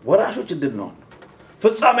ወራሾች እንድንሆን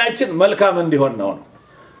ፍጻሜያችን መልካም እንዲሆን ነው።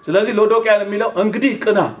 ስለዚህ ሎዶቂያ የሚለው እንግዲህ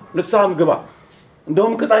ቅና ንስሐም ግባ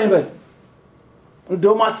እንደውም ቅጣኝ በል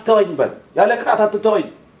እንደውም አትተወኝ በል ያለ ቅጣት አትተወኝ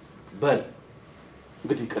በል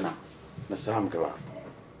እንግዲህ ቅና ንስሐም ግባ።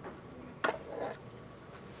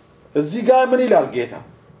 እዚህ ጋር ምን ይላል ጌታ?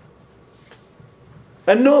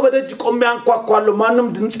 እነሆ በደጅ ቆሜ አንኳኳለሁ፣ ማንም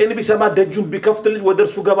ድምፄን ቢሰማ ደጁን ቢከፍትልኝ ወደ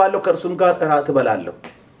እርሱ ገባለሁ፣ ከእርሱም ጋር እራት እበላለሁ።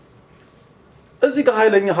 እዚህ ጋር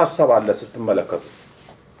ኃይለኛ ሐሳብ አለ ስትመለከቱ።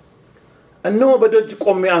 እነሆ በደጅ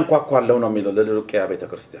ቆሜ አንኳኳለሁ ነው የሚለው ለሎዶቂያ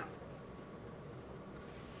ቤተክርስቲያን።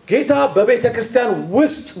 ጌታ በቤተክርስቲያን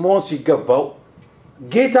ውስጥ መሆን ሲገባው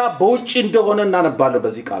ጌታ በውጪ እንደሆነ እናነባለን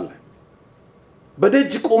በዚህ ቃል ላይ።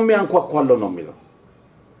 በደጅ ቆሜ አንኳኳለሁ ነው የሚለው።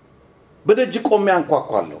 በደጅ ቆሜ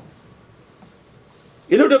አንኳኳለሁ።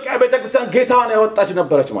 የሎዶቂያ ቤተክርስቲያን ጌታን ያወጣች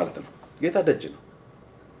ነበረች ማለት ነው። ጌታ ደጅ ነው።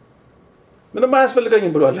 ምንም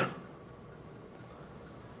አያስፈልገኝም ብሏል።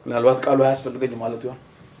 ምናልባት ቃሉ አያስፈልገኝም ማለት ይሆን?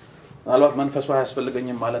 ምናልባት መንፈሱ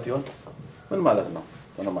አያስፈልገኝም ማለት ይሆን? ምን ማለት ነው?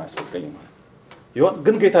 ምንም አያስፈልገኝም ማለት ይሆን?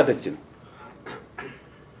 ግን ጌታ ደጅ ነው።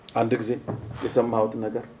 አንድ ጊዜ የሰማሁት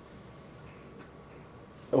ነገር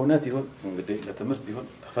እውነት ይሁን እንግዲህ ለትምህርት ይሁን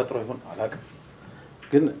ተፈጥሮ ይሁን አላውቅም፣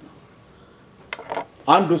 ግን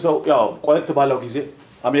አንዱ ሰው ያው ቆይት ባለው ጊዜ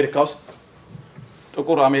አሜሪካ ውስጥ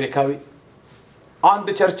ጥቁር አሜሪካዊ አንድ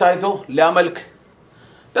ቸርች አይቶ ሊያመልክ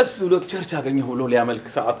ደስ ብሎት ቸርች አገኘው ብሎ ሊያመልክ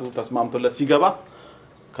ሰዓቱ ተስማምቶለት ሲገባ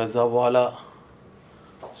ከዛ በኋላ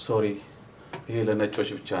ሶሪ ይሄ ለነጮች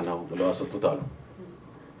ብቻ ነው ብለው አስወጡት አሉ።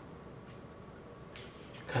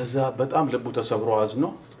 ከዛ በጣም ልቡ ተሰብሮ አዝኖ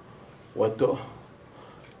ወጥቶ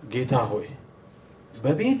ጌታ ሆይ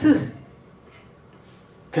በቤትህ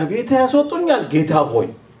ከቤትህ ያስወጡኛል፣ ጌታ ሆይ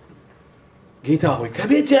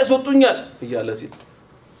ከቤትህ ያስወጡኛል እያለ ሲል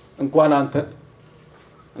እንኳን አንተ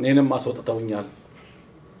እኔንም አስወጥተውኛል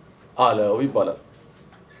አለው ይባላል።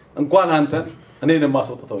 እንኳን አንተ እኔንም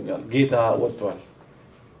አስወጥተውኛል፣ ጌታ ወጥቷል።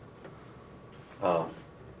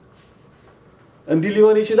 እንዲህ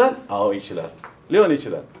ሊሆን ይችላል? አዎ ይችላል፣ ሊሆን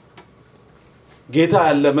ይችላል። ጌታ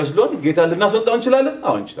ያለ መስሎን ጌታ ልናስወጣው እንችላለን?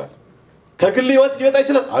 አዎ እንችላለን። ከግል ህይወት ሊወጣ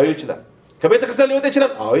ይችላል? አዎ ይችላል። ከቤተክርስቲያን ሊወጣ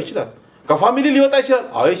ይችላል? አዎ ይችላል። ከፋሚሊ ሊወጣ ይችላል?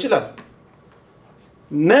 አዎ ይችላል።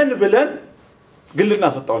 ነን ብለን ግን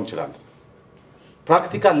ልናስወጣው እንችላለን።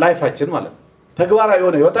 ፕራክቲካል ላይፋችን ማለት ተግባራዊ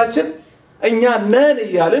የሆነ ህይወታችን እኛ ነን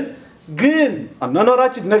እያልን ግን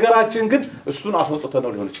አናኖራችን ነገራችን ግን እሱን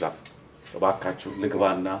አስወጥተነው ሊሆን ይችላል። እባካችሁ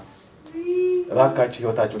ልግባና እባካችሁ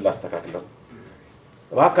ህይወታችሁን ላስተካክለው፣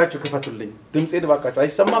 እባካችሁ ክፈቱልኝ፣ ድምጼን እባካችሁ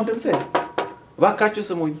አይሰማም፣ ድምጼን እባካችሁ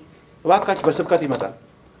ስሙኝ፣ እባካችሁ በስብከት ይመጣል፣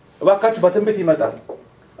 እባካችሁ በትንቢት ይመጣል፣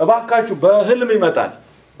 እባካችሁ በህልም ይመጣል፣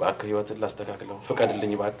 እባክህ ህይወትን ላስተካክለው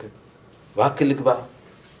ፍቀድልኝ፣ እባክህ ልግባ፣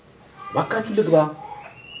 እባካችሁ ልግባ።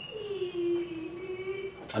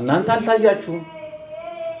 እናንተ አልታያችሁም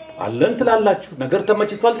አለን ትላላችሁ፣ ነገር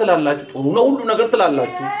ተመችቷል ትላላችሁ፣ ጥሩ ነው ሁሉ ነገር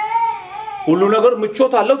ትላላችሁ፣ ሁሉ ነገር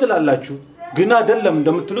ምቾት አለው ትላላችሁ፣ ግን አይደለም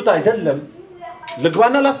እንደምትሉት አይደለም።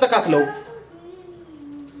 ልግባና ላስተካክለው፣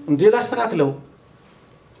 እንዴ ላስተካክለው።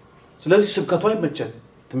 ስለዚህ ስብከቱ አይመቸን፣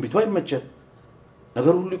 ትንቢቱ አይመቸን፣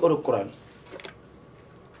 ነገር ሁሉ ይቆረቁራል።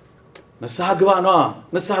 ንስሐ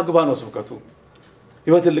ግባ ነው ስብከቱ፣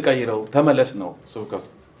 ህይወትን ልቀይረው ተመለስ ነው ስብከቱ።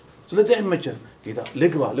 ስለዚህ አይመቸን። ጌታ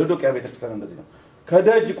ልግባ። ለሎዶቂያ ቤተክርስቲያን እንደዚህ ነው።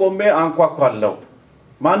 ከደጅ ቆሜ አንኳኳለሁ፣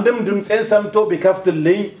 ማንም ድምጼን ሰምቶ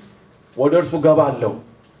ቢከፍትልኝ ወደ እርሱ ገባለሁ፣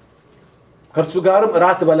 ከእርሱ ጋርም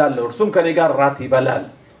ራት እበላለሁ፣ እርሱም ከኔ ጋር ራት ይበላል።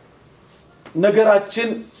 ነገራችን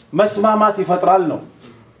መስማማት ይፈጥራል ነው።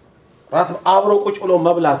 ራት አብሮ ቁጭ ብሎ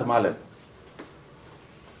መብላት ማለት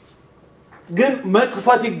ግን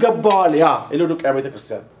መክፈት ይገባዋል። ያ የሎዶቂያ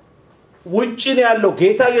ቤተክርስቲያን ውጪ ነው ያለው።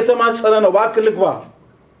 ጌታ እየተማጸነ ነው፣ እባክህ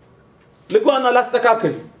ልግባና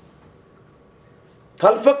ላስተካክል።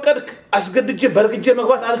 ካልፈቀድክ አስገድጄ በርግጄ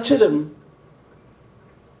መግባት አልችልም፣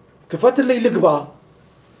 ክፈትልኝ ልግባ።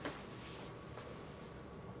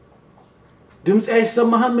 ድምጽ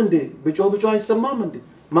አይሰማህም እንዴ? ብጮህ አይሰማም እንዴ?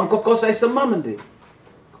 ማንኳኳስ አይሰማም እንዴ?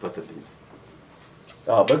 ክፈትልኝ።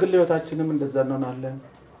 በግል ህይወታችንም እንደዛ እንሆናለን፣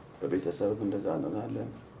 በቤተሰብም እንደዛ እንሆናለን፣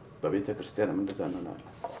 በቤተ ክርስቲያንም እንደዛ እንሆናለን።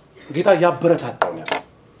 ጌታ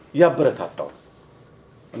ያበረታታው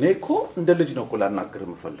እኔ እኮ እንደ ልጅ ነው እኮ ላናግር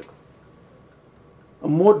የምፈልገው።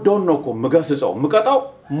 ሞዶን ነው እኮ ምገስጸው ምቀጣው፣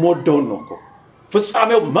 ሞዶን ነው እኮ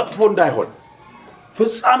ፍጻሜው መጥፎ እንዳይሆን፣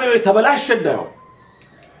 ፍጻሜው የተበላሸ እንዳይሆን፣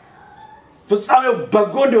 ፍጻሜው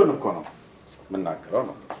በጎ እንዲሆን እኮ ነው የምናገረው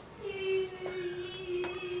ነው።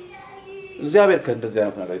 እግዚአብሔር ከእንደዚህ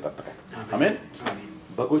አይነት ነገር ይጠብቃል። አሜን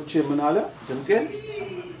በጎቼ ምን አለ ድምጼን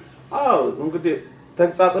እንግዲህ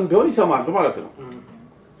ተግሳጽም ቢሆን ይሰማሉ ማለት ነው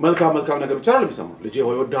መልካም ነገር ብቻ ነው የሚሰማው ልጄ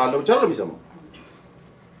ሆይ ወድሃለሁ ብቻ ነው የሚሰማው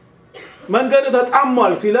መንገድ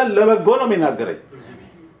ተጣሟል ሲላል ለበጎ ነው የሚናገረኝ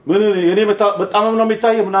ምን እኔ በጣም ነው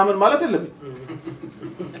የሚታየው ምናምን ማለት የለም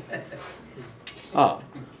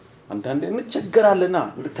አንዳንዴ እንቸገራለና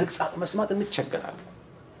ተግሳጽ መስማት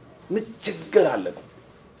እንቸገራለን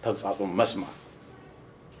ተግሳጹን መስማት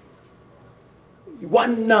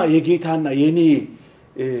ዋና የጌታና የኔ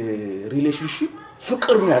ሪሌሽንሺፕ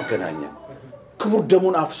ፍቅር ነው ያገናኘን ክቡር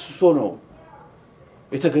ደሙን አፍስሶ ነው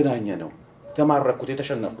የተገናኘ ነው ተማረኩት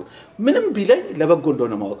የተሸነፍኩት ምንም ቢለኝ ለበጎ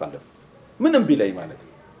እንደሆነ ማወቅ አለብኝ ምንም ቢለኝ ማለት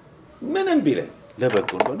ምንም ቢለኝ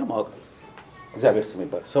ለበጎ እንደሆነ ማወቅ አለብኝ እግዚአብሔር ስም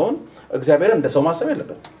ይባል ሰውን እግዚአብሔር እንደ ሰው ማሰብ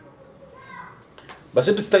የለበት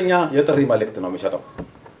በስድስተኛ የጥሪ መልእክት ነው የሚሰጠው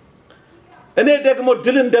እኔ ደግሞ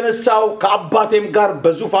ድል እንደነሳው ከአባቴም ጋር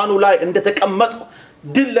በዙፋኑ ላይ እንደተቀመጥኩ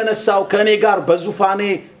ድል ለነሳው ከኔ ጋር በዙፋኔ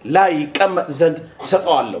ላይ ይቀመጥ ዘንድ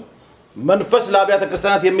ሰጠዋለሁ መንፈስ ለአቢያተ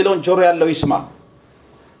ክርስቲያናት የሚለውን ጆሮ ያለው ይስማ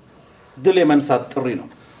ድል የመንሳት ጥሪ ነው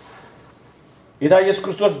ጌታ ኢየሱስ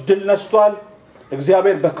ክርስቶስ ድል ነስቷል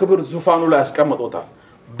እግዚአብሔር በክብር ዙፋኑ ላይ አስቀምጦታል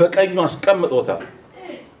በቀኙ አስቀምጦታል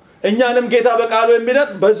እኛንም ጌታ በቃሉ የሚለን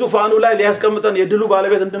በዙፋኑ ላይ ሊያስቀምጠን የድሉ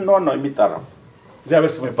ባለቤት እንድንሆን ነው የሚጣራው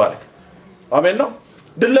እግዚአብሔር ስሙ ይባረክ አሜን ነው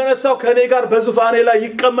ድል ለነሳው ከኔ ጋር በዙፋኔ ላይ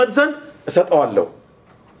ይቀመጥ ዘንድ እሰጠዋለሁ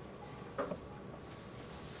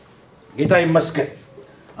ጌታ ይመስገን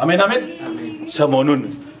አሜን ሰሞኑን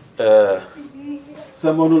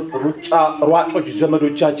ሯጮች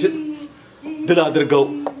ዘመዶቻችን ድል አድርገው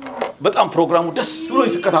በጣም ፕሮግራሙ ደስ ብሎ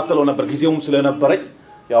ይስከታተለው ነበር ጊዜውም ስለነበረኝ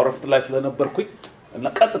ያው ረፍት ላይ ስለነበርኩኝ እና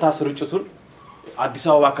ቀጥታ ስርጭቱን አዲስ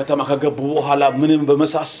አበባ ከተማ ከገቡ በኋላ ምንም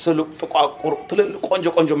በመሳሰሉ ጥቋቁር ትልልቅ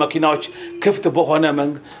ቆንጆ መኪናዎች ክፍት በሆነ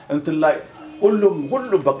እንትን ላይ ሁሉም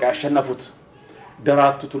በቃ ያሸነፉት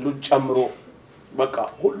ደራቱ ሁሉ ጨምሮ በቃ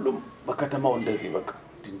ሁሉም በከተማው እንደዚህ በቃ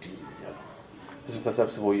ድንዲ ያሉ ህዝብ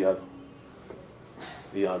ተሰብስበው ያሉ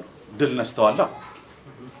ድል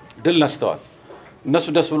ነስተዋል እነሱ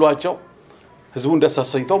ደስ ብሏቸው ህዝቡን ደስ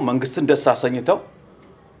አሰኝተው መንግስትን ደስ አሰኝተው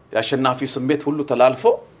ያሸናፊ ስሜት ሁሉ ተላልፎ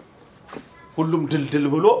ሁሉም ድል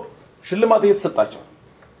ብሎ ሽልማት እየተሰጣቸው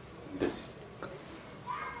እንደዚህ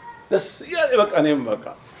ደስ ያለ በቃ እኔም በቃ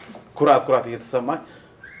ኩራት እየተሰማኝ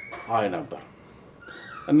አይ ነበር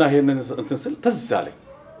እና ይሄንን እንትን ስል ትዝ አለኝ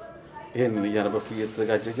ይሄንን እያነበብኩ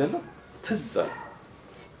እየተዘጋጀጃለሁ ትዝ አለኝ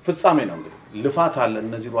ፍጻሜ ነው እንግዲህ ልፋት አለ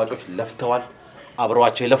እነዚህ ሯጮች ለፍተዋል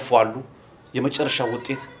አብረዋቸው ይለፋሉ የመጨረሻው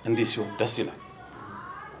ውጤት እንዲህ ሲሆን ደስ ይላል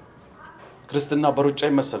ክርስትና በሩጫ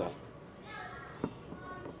ይመስላል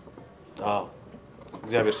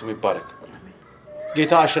እግዚአብሔር ስሙ ይባረክ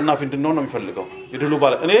ጌታ አሸናፊ እንድንሆን ነው የሚፈልገው የድሉ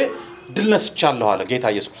ባለ እኔ ድል ነስቻለሁ አለ ጌታ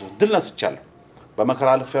ኢየሱስ ክርስቶስ ድል ነስቻለሁ በመከራ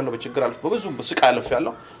አልፌያለሁ በችግር አልፌያለሁ በብዙ በስቃይ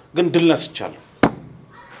አልፌያለሁ ግን ድል ነስቻለሁ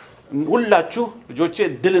ሁላችሁ ልጆቼ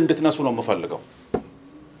ድል እንድትነሱ ነው የምፈልገው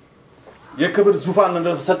የክብር ዙፋን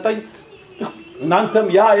እንደተሰጠኝ እናንተም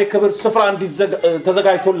ያ የክብር ስፍራ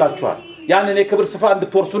ተዘጋጅቶላችኋል ያንን የክብር ስፍራ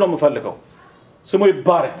እንድትወርሱ ነው የምፈልገው ስሙ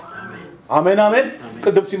ይባረክ አሜን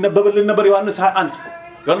ቅድም ሲነበብልን ነበር ዮሐንስ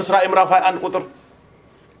ራእይ ምዕራፍ 21 ቁጥር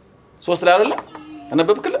 3 ላይ አይደለ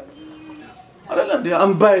ተነበብክልን አይደለ እንዴ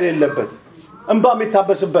እንባ የሌለበት እንባ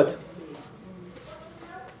የሚታበስበት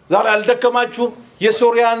ዛሬ አልደከማችሁ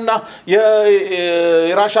የሶሪያና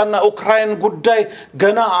የራሻና ኡክራይን ጉዳይ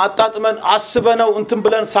ገና አጣጥመን አስበነው እንትን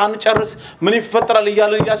ብለን ሳንጨርስ ምን ይፈጠራል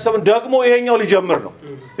እያሰብን ደግሞ ይሄኛው ሊጀምር ነው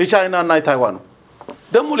የቻይናና የታይዋን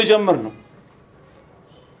ደግሞ ሊጀምር ነው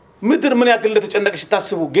ምድር ምን ያክል እንደተጨነቀች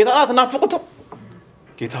ታስቡ ጌታን አትናፍቁት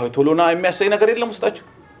ጌታው ቶሎና የሚያሳይ ነገር የለም ውስጣችሁ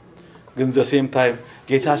ግን ዘሴም ታይም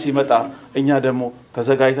ጌታ ሲመጣ እኛ ደግሞ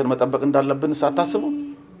ተዘጋጅተን መጠበቅ እንዳለብን ሳታስቡ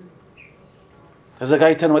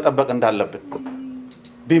ተዘጋጅተን መጠበቅ እንዳለብን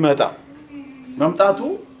ቢመጣ መምጣቱ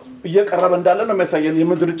እየቀረበ እንዳለ ነው የሚያሳየን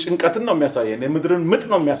የምድር ጭንቀትን ነው የሚያሳየን የምድርን ምጥ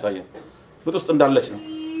ነው የሚያሳየን ምጥ ውስጥ እንዳለች ነው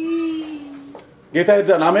ጌታ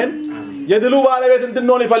ይርዳን አሜን የድሉ ባለቤት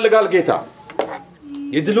እንድንሆን ይፈልጋል ጌታ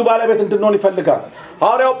የድሉ ባለቤት እንድንሆን ይፈልጋል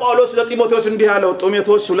ሐዋርያው ጳውሎስ ለጢሞቴዎስ እንዲህ ያለው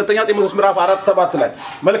ጢሞቴዎስ ሁለተኛ ጢሞቴዎስ ምዕራፍ 4:7 ላይ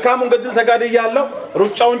መልካሙን ገድል ተጋድያለሁ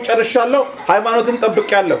ሩጫውን ጨርሻለሁ ሃይማኖትን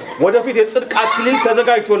ጠብቄያለሁ ወደፊት የጽድቅ አክሊል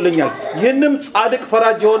ተዘጋጅቶልኛል ይህንም ጻድቅ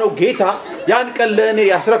ፈራጅ የሆነው ጌታ ያን ቀን ለእኔ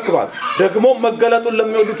ያስረክባል ደግሞ መገለጡን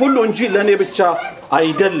ለሚወዱት ሁሉ እንጂ ለእኔ ብቻ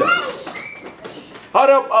አይደለም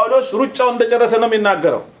ሐዋርያው ጳውሎስ ሩጫውን እንደጨረሰ ነው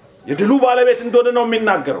የሚናገረው የድሉ ባለቤት እንደሆነ ነው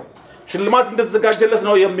የሚናገረው ሽልማት እንደተዘጋጀለት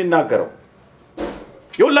ነው የሚናገረው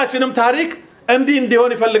የሁላችንም ታሪክ እንዲህ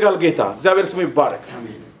እንዲሆን ይፈልጋል ጌታ እግዚአብሔር ስሙ ይባረክ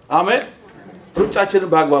አሜን ሩጫችንን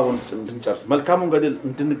በአግባቡ እንድንጨርስ መልካሙን ገድል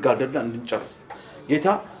እንድንጋደልና እንድንጨርስ ጌታ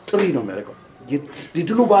ጥሪ ነው የሚያደርገው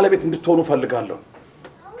የድሉ ባለቤት እንድትሆኑ ፈልጋለሁ።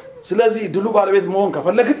 ስለዚህ ድሉ ባለቤት መሆን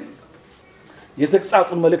ከፈለግን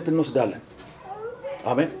የተግሳጹን መልዕክት እንወስዳለን።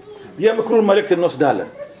 አሜን። የምክሩን መልዕክት እንወስዳለን።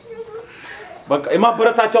 በቃ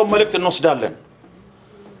የማበረታቻውን መልዕክት እንወስዳለን።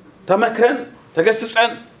 ተመክረን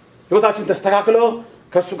ተገስጸን ህይወታችን ተስተካክሎ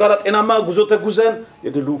ከሱ ጋር ጤናማ ጉዞ ተጉዘን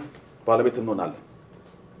የድሉ ባለቤት እንሆናለን።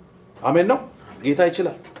 አሜን ነው። ጌታ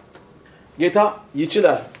ይችላል። ጌታ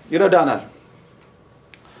ይችላል፣ ይረዳናል።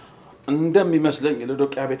 እንደሚመስለኝ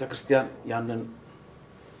ለሎዶቂያ ቤተክርስቲያን ያንን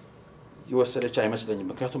ይወሰደች አይመስለኝም።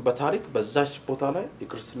 ምክንያቱም በታሪክ በዛች ቦታ ላይ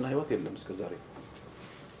የክርስትና ህይወት የለም እስከዛሬ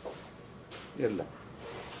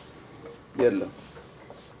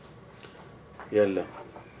የለም።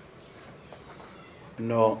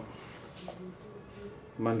 ኖ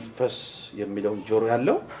መንፈስ የሚለውን ጆሮ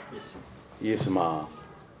ያለው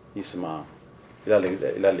ይስማ ይላል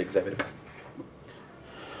የእግዚአብሔር ቃል።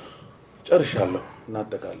 ጨርሻለሁ።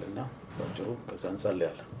 እናጠቃለና ባጭሩ ከዛ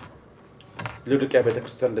እንጸልያለን። ለሎዶቂያ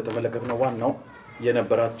ቤተክርስቲያን እንደተመለከትነው ዋናው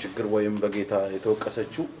የነበራት ችግር ወይም በጌታ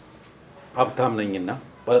የተወቀሰችው ሀብታም ነኝና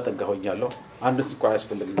ባለጠጋ ሆኛለሁ አንድስ እንኳን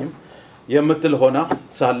አያስፈልግኝም የምትል ሆና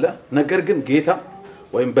ሳለ ነገር ግን ጌታ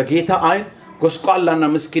ወይም በጌታ አይን ጎስቋላና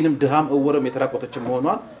ምስኪንም ድሃም እውርም የተራቆተች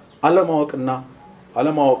መሆኗን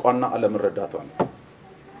አለማወቋና አለመረዳቷ ነው።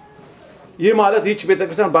 ይህ ማለት ይህች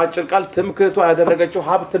ቤተክርስቲያን በአጭር ቃል ትምክህቷ ያደረገችው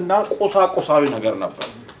ሀብትና ቁሳቁሳዊ ነገር ነበር።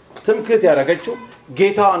 ትምክህት ያደረገችው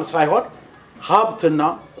ጌታዋን ሳይሆን ሀብትና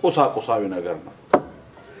ቁሳቁሳዊ ነገር ነው።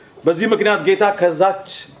 በዚህ ምክንያት ጌታ ከዛች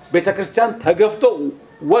ቤተክርስቲያን ተገፍቶ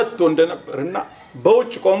ወጥቶ እንደነበርና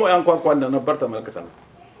በውጭ ቆሞ ያንኳኳ እንደነበር ተመልክተናል።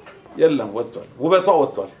 የለም ወጥቷል። ውበቷ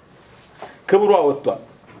ወጥቷል። ክብሯ ወጥቷል።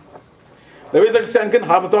 ለቤተክርስቲያን ግን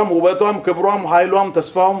ሀብቷም ውበቷም ክብሯም ኃይሏም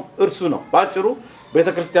ተስፋውም እርሱ ነው። ባጭሩ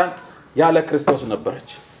ቤተክርስቲያን ያለ ክርስቶስ ነበረች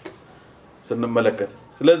ስንመለከት።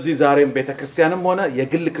 ስለዚህ ዛሬም ቤተክርስቲያንም ሆነ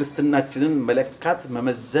የግል ክርስትናችንን መለካት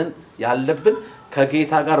መመዘን ያለብን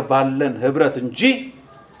ከጌታ ጋር ባለን ህብረት እንጂ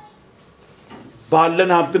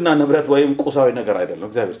ባለን ሀብትና ንብረት ወይም ቁሳዊ ነገር አይደለም።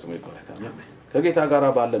 እግዚአብሔር ስሙ ይባረክ። ከጌታ ጋር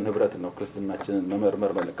ባለን ህብረት ነው ክርስትናችንን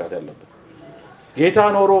መመርመር መለካት ያለብን። ጌታ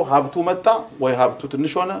ኖሮ ሀብቱ መጣ ወይ ሀብቱ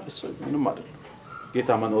ትንሽ ሆነ እሱ ምንም አይደለም። ጌታ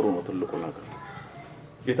መኖሩ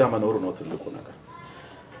ነው ትልቁ ነገር።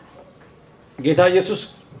 ጌታ ኢየሱስ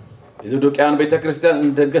የሎዶቂያን ቤተክርስቲያን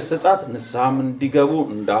እንደገሰጻት ንስሐም እንዲገቡ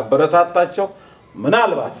እንዳበረታታቸው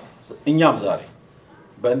ምናልባት እኛም ዛሬ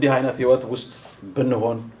በእንዲህ አይነት ህይወት ውስጥ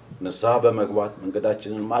ብንሆን ንስሐ በመግባት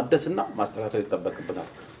መንገዳችንን ማደስና ማስተካከል ይጠበቅብናል።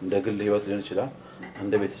 እንደ ግል ህይወት ሊሆን ይችላል፣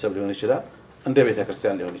 እንደ ቤተሰብ ሊሆን ይችላል፣ እንደ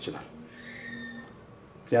ቤተክርስቲያን ሊሆን ይችላል።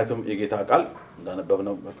 ምክንያቱም የጌታ ቃል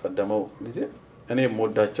እንዳነበብነው በቀደመው ጊዜ እኔ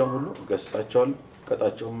የምወዳቸውን ሁሉ እገሥጻቸዋለሁ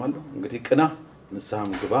እቀጣቸውማለሁ፣ እንግዲህ ቅና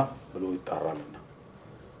ንስሐም ግባ ብሎ ይጣራልና።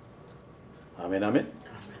 አሜን አሜን።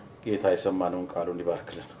 ጌታ የሰማነውን ቃሉን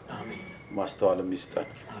ይባርክልን፣ ማስተዋልም ይስጠን።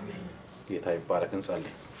 ጌታ ይባረክ።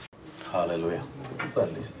 እንጸልይ። ሃሌሉያ።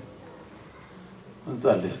 እንጸልይ።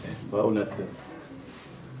 በእውነት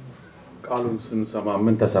ቃሉን ስንሰማ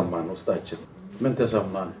ምን ተሰማን? ውስጣችን ምን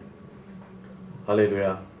ተሰማን? ሃሌሉያ።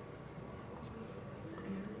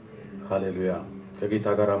 ከጌታ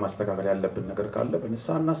ጋር ማስተካከል ያለብን ነገር ካለ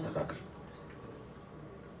በንስሐ እናስተካክል።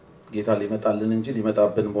 ጌታ ሊመጣልን እንጂ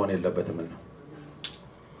ሊመጣብን መሆን የለበትም ነው።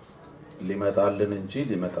 ሊመጣልን እንጂ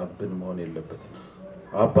ሊመጣብን መሆን የለበትም።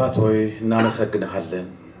 አባት ሆይ እናመሰግንሃለን፣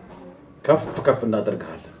 ከፍ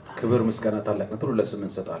እናደርግሃለን። ክብር ምስጋና ታላቅነት ሁሉ ለስምህ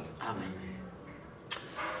እንሰጣለን። አሜን።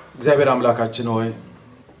 እግዚአብሔር አምላካችን ሆይ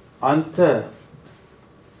አንተ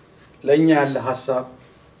ለኛ ያለ ሐሳብ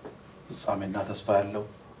ፍጻሜና ተስፋ ያለው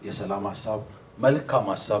የሰላም ሐሳብ፣ መልካም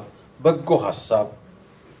ሐሳብ፣ በጎ ሐሳብ፣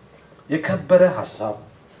 የከበረ ሐሳብ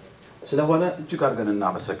ስለሆነ እጅግ አድርገን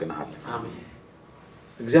እናመሰግንሃለን። አሜን።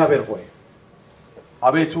 እግዚአብሔር ሆይ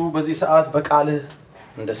አቤቱ በዚህ ሰዓት በቃልህ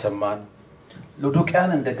እንደሰማን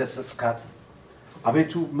ሎዶቂያን እንደገሰጽካት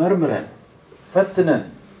አቤቱ መርምረን ፈትነን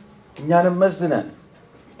እኛንም መዝነን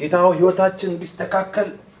ጌታው ህይወታችን እንዲስተካከል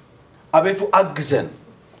አቤቱ አግዘን፣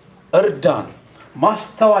 እርዳን።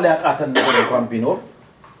 ማስተዋል ያቃተን ነገር እንኳን ቢኖር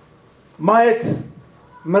ማየት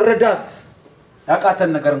መረዳት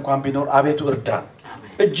ያቃተን ነገር እንኳን ቢኖር አቤቱ እርዳን፣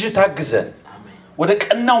 እጅ ታግዘን፣ ወደ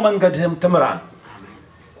ቀናው መንገድህም ትምራን።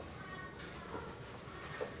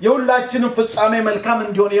 የሁላችንም ፍጻሜ መልካም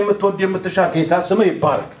እንዲሆን የምትወድ የምትሻ ጌታ ስምህ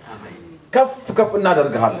ይባረክ። ከፍ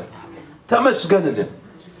እናደርግሃለን። ተመስገንልን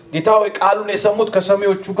ጌታ ሆይ ቃሉን የሰሙት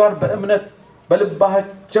ከሰሚዎቹ ጋር በእምነት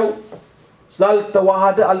በልባቸው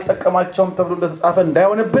ስላልተዋሃደ አልጠቀማቸውም ተብሎ እንደተጻፈ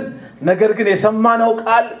እንዳይሆንብን፣ ነገር ግን የሰማነው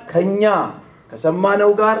ቃል ከኛ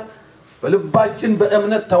ከሰማነው ጋር በልባችን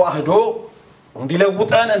በእምነት ተዋህዶ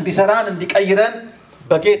እንዲለውጠን፣ እንዲሰራን፣ እንዲቀይረን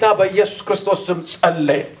በጌታ በኢየሱስ ክርስቶስ ስም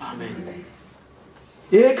ጸለይ። አሜን።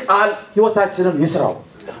 ይሄ ቃል ህይወታችንን ይስራው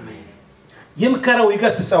አሜን ይምከረው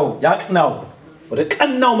ይገስጸው ያቅናው ወደ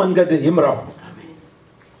ቀናው መንገድ ይምራው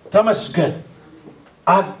ተመስገን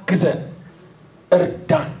አግዘን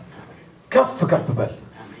እርዳን ከፍ ከፍ በል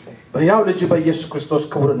በያው ልጅ በኢየሱስ ክርስቶስ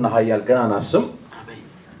ክቡርና ኃያል ገናና ስም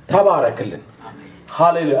ተባረክልን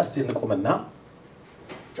ሃሌሉያ እስቲ እንቆምና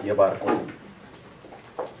የባርኮት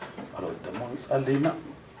ጸሎት ደግሞ እንጸልይና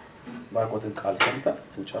ባርኮትን ቃል ሰምተን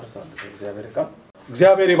እንጨርሳለን እግዚአብሔር ቃል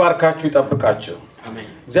እግዚአብሔር ይባርካችሁ ይጠብቃችሁ አሜን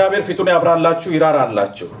እግዚአብሔር ፊቱን ያብራላችሁ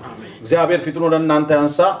ይራራላችሁ አሜን እግዚአብሔር ፊቱን ወደ እናንተ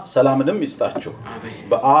ያንሳ ሰላምንም ይስጣችሁ አሜን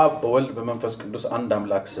በአብ በወልድ በመንፈስ ቅዱስ አንድ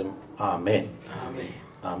አምላክ ስም አሜን አሜን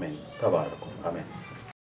አሜን ተባረኩ አሜን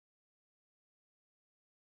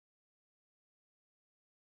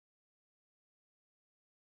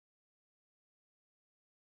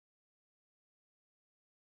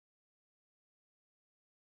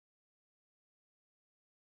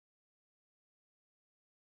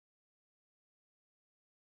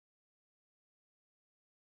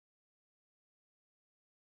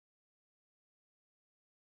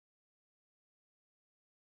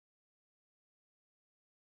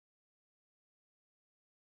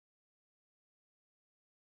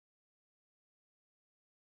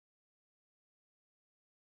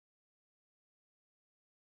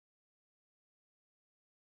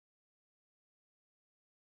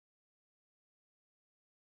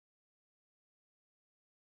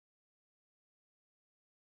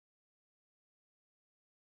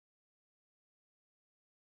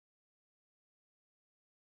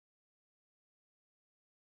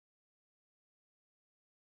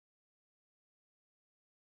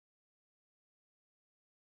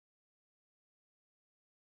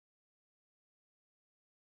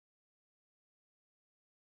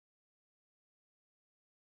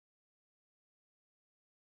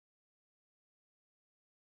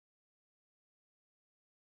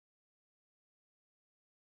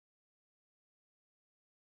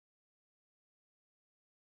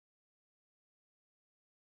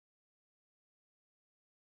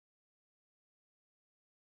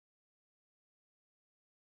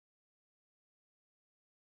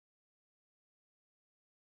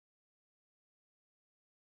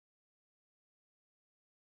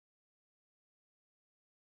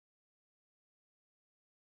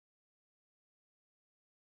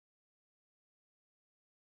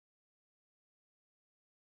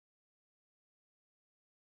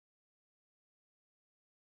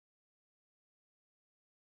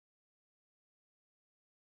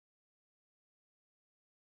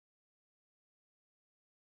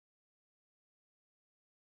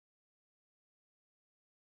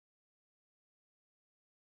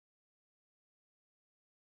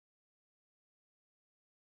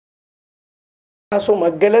ራሱ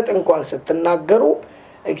መገለጥ እንኳን ስትናገሩ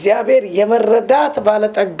እግዚአብሔር የመረዳት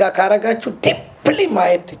ባለጠጋ ካረጋችሁ ዲፕሊ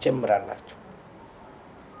ማየት ትጀምራላችሁ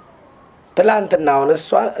ትላንትና አሁን እሷ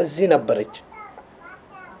እዚህ ነበረች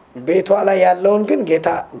ቤቷ ላይ ያለውን ግን ጌታ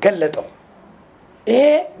ገለጠው ይሄ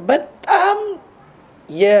በጣም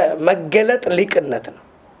የመገለጥ ሊቅነት ነው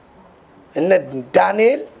እነ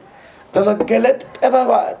ዳንኤል በመገለጥ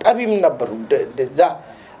ጠቢም ነበሩ እዛ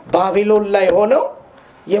ባቢሎን ላይ ሆነው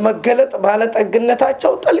የመገለጥ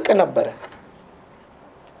ባለጠግነታቸው ጥልቅ ነበር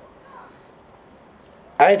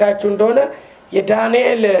አይታችሁ እንደሆነ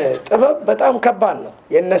የዳንኤል ጥበብ በጣም ከባድ ነው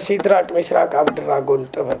የነ ሲድራቅ ሚሳቅ አብደናጎን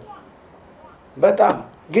ጥበብ በጣም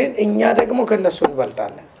ግን እኛ ደግሞ ከነሱ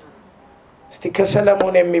እንበልጣለን እስቲ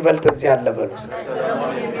ከሰለሞን የሚበልጥ እዚህ ያለ በሉ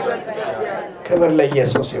ክብር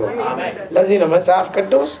ለኢየሱስ ይሁን ለዚህ ነው መጽሐፍ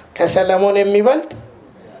ቅዱስ ከሰለሞን የሚበልጥ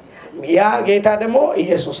ያ ጌታ ደግሞ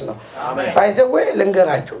ኢየሱስ ነው ባይዘው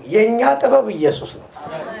ልንገራችሁ የኛ ጥበብ ኢየሱስ ነው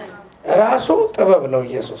ራሱ ጥበብ ነው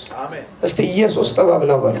ኢየሱስ እስቲ ኢየሱስ ጥበብ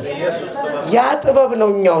ነው በሉ ያ ጥበብ ነው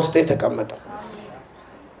እኛ ውስጥ የተቀመጠው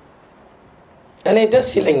እኔ ደስ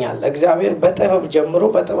ይለኛል እግዚአብሔር በጥበብ ጀምሮ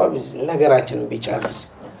በጥበብ ነገራችንን ቢጨርስ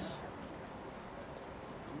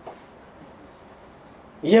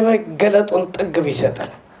የመገለጡን ጥግ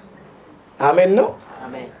ቢሰጠን አሜን ነው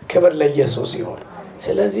ክብር ለኢየሱስ ይሁን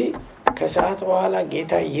ስለዚህ ከሰዓት በኋላ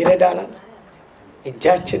ጌታ ይረዳናል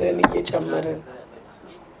እጃችንን እየጨመርን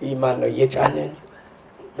ይማል ነው እየጫንን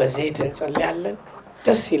በዘይት እንጸልያለን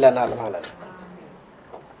ደስ ይለናል ማለት ነው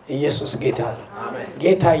ኢየሱስ ጌታ ነው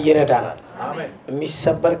ጌታ ይረዳናል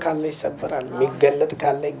የሚሰበር ካለ ይሰበራል የሚገለጥ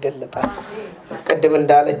ካለ ይገለጣል ቀደም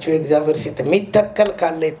እንዳለችው የእግዚአብሔር ሴት የሚተከል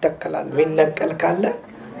ካለ ይተከላል የሚነቀል ካለ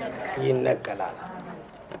ይነቀላል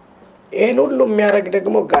ይሄን ሁሉ የሚያደርግ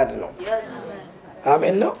ደግሞ ጋድ ነው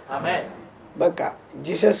አሜን ነው አሜን በቃ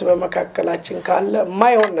ጂሰስ በመካከላችን ካለ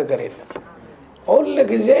ማይሆን ነገር የለም ሁሉ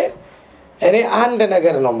ጊዜ እኔ አንድ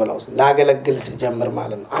ነገር ነው የምለው ላገለግል ስጀምር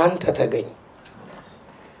ማለት ነው አንተ ተገኝ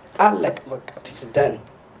አለቅ በቃ ትዝደን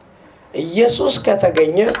ኢየሱስ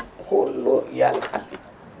ከተገኘ ሁሉ ያልቃል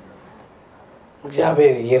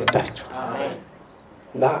እግዚአብሔር ይርዳችሁ አሜን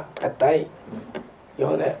እና ቀጣይ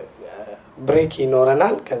የሆነ ብሬክ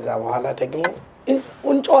ይኖረናል ከዛ በኋላ ደግሞ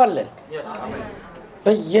እንጮሃለን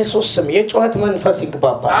በኢየሱስ ስም የጮህት መንፈስ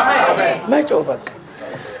ይግባባል አሜን መጮህ በቃ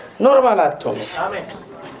ኖርማል አትሆኑ አሜን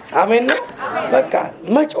አሜን በቃ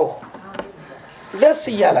መጮህ ደስ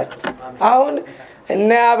ይያላችሁ አሁን እና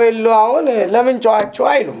ያበሉ አሁን ለምን ጮሃችሁ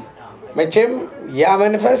አይሉም መቼም ያ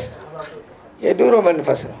መንፈስ የዱሮ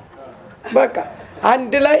መንፈስ ነው በቃ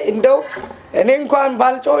አንድ ላይ እንደው እኔ እንኳን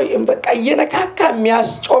ባልጮህ በቃ የነካካ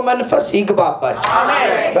የሚያስጮህ መንፈስ ይግባባል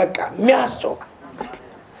አሜን በቃ የሚያስጮህ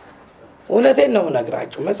እውነቴን ነው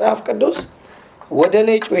ነግራችሁ መጽሐፍ ቅዱስ ወደኔ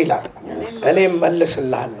ጮህ ይላል እኔም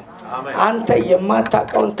መልስልሃለሁ አንተ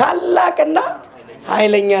የማታውቀውን ታላቅና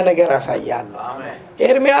ኃይለኛ ነገር አሳያለሁ አሜን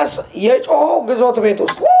ኤርሚያስ የጮኸው ግዞት ቤት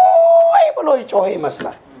ውስጥ ወይ ብሎ ይጮህ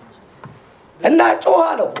ይመስላል እና ጮህ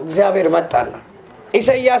አለው እግዚአብሔር መጣና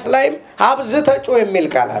ኢሳይያስ ላይም አብዝተህ ጮህ የሚል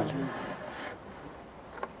ቃል አለ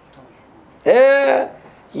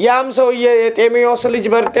ያም ሰው የጤሜዎስ ልጅ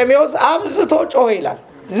በርጤሜዎስ አብዝቶ ጮህ ይላል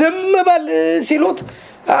ዝም በል ሲሉት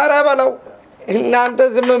ኧረ በለው እናንተ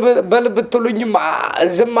ዝም በል ብትሉኝም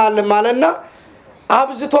ዝም አለ ማለትና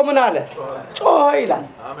አብዝቶ ምን አለ ጮህ ይላል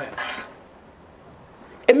አሜን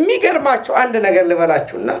የሚገርማችሁ አንድ ነገር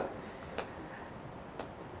ልበላችሁና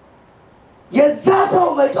የዛ ሰው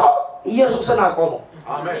መጮህ ኢየሱስን አቆመው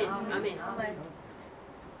አሜን አሜን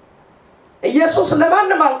ኢየሱስ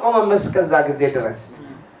ለማንም አልቆመም እስከዛ ጊዜ ድረስ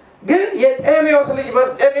ግን የጤሜዎስ ልጅ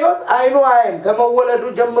በርጤሜዎስ አይኑ አይን ከመወለዱ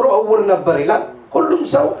ጀምሮ እውር ነበር ይላል ሁሉም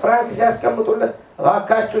ሰው ፍራንክ ሲያስቀምጡለት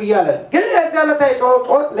እባካችሁ እያለ ግን የዚያ ዕለት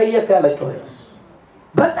ጮህ ለየት ያለ ጮህ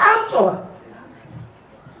በጣም ጮህ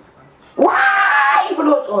ዋይ ብሎ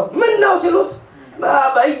ጮህ ምን ነው ሲሉት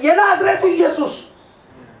የናዝሬቱ ኢየሱስ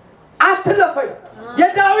አትለፈኝ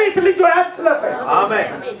የዳዊት ልጅ አትለፈኝ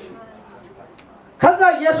አሜን ከዛ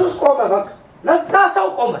ኢየሱስ ቆመ በቃ ለዛ ሰው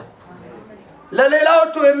ቆመ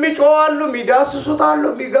ለሌላዎቹ የሚጮሃሉ የሚዳስሱታሉ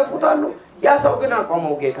የሚገፉታሉ ያ ሰው ግን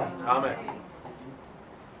አቆመው ጌታ አሜን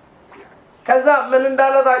ከዛ ምን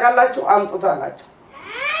እንዳለ ታውቃላችሁ አምጡታላችሁ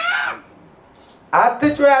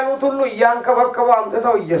አትጩ ያሉት ሁሉ ያንከበከቡ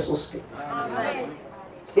አምጥተው ኢየሱስ አሜን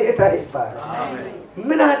ጌታ ይባረክ አሜን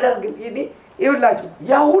ምን አደርግ እኔ ይኸውላችሁ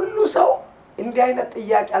ያ ሁሉ ሰው እንዲህ አይነት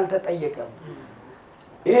ጥያቄ አልተጠየቀም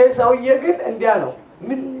ይሄ ሰውዬ ግን እንዲያ ነው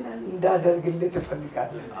ምን እንዳደርግልህ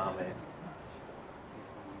ትፈልጋለህ አሜን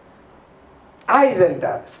አይዘንዳ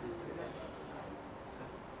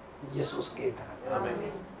ኢየሱስ ጌታ አሜን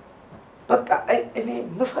በቃ እኔ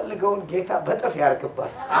የምፈልገውን ጌታ በጥፍ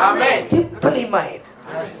ያርግባት አሜን ዲፕሊ ማየት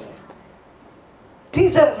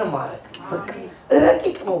ዲዘርን ማለት በቃ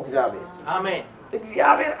ረቂቅ ነው እግዚአብሔር አሜን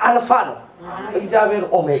እግዚአብሔር አልፋ ነው እግዚአብሔር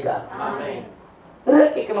ኦሜጋ አሜን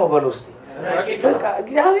ረቂቅ ነው በሉስቲ በቃ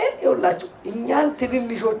እግዚአብሔር ይውላችሁ እኛን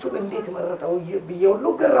ትንንሾቹን እንዴት መረጠው ብየውሉ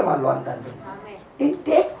ገረማሉ አንዳንድ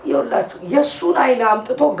እንዴት ይውላችሁ የሱን አይና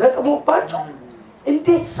አምጥቶ ገጥሞባቸው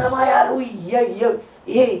እንዴት ሰማያሉ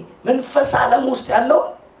ይሄ መንፈስ ዓለም ውስጥ ያለው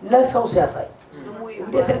ለሰው ሲያሳይ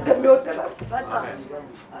እንዴት እንደሚወደናል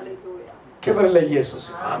ክብር ለኢየሱስ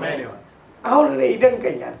አሜን አሁን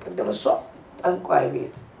ይደንቀኛል ቅድም እሷ ጠንቋይ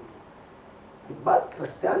ቤት ሲባል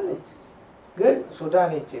ክርስቲያን ነች ግን ሱዳን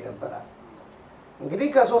ሄጄ ነበር እንግዲህ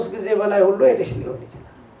ከ3 ጊዜ በላይ ሁሉ ሄደሽ ሊሆን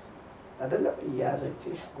ይችላል አይደለም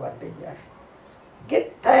ያዘችሽ ጓደኛሽ ግን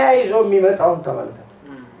ተያይዞ የሚመጣውን ተመልከቱ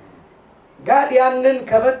ጋር ያንን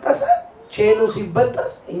ከበጠሰ ቼኑ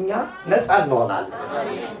ሲበጠስ እኛ ነፃ እንሆናለን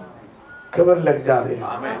ክብር ለእግዚአብሔር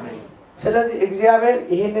አሜን ስለዚህ እግዚአብሔር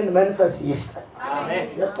ይሄንን መንፈስ ይስጠን አሜን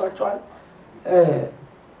ያቷቸዋል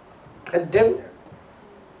ቀደም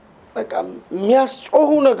በቃ የሚያስጮሁ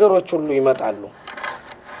ነገሮች ሁሉ ይመጣሉ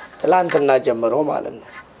ትላንትና ጀምሮ ማለት ነው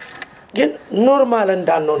ግን ኖርማል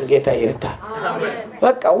እንዳንሆን ጌታ ይርዳል አሜን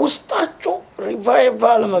በቃ ውስጣችሁ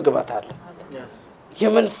ሪቫይቫል መግባት አለ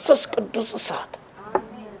የመንፈስ ቅዱስ እሳት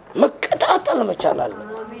መቀጣጠል መቻል አለ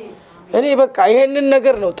እኔ በቃ ይሄንን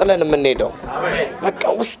ነገር ነው ጥለን የምንሄደው አሜን በቃ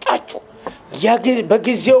ውስጣችሁ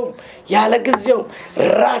በጊዜው ያለ ጊዜው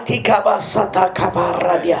ራቲካባሳታ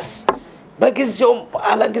ካባራዲያስ በጊዜው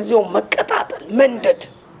ያለ ጊዜው መቀጣጠል መንደድ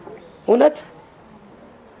እውነት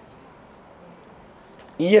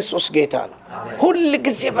ኢየሱስ ጌታ ነው ሁሉ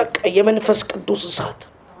ጊዜ በቃ የመንፈስ ቅዱስ እሳት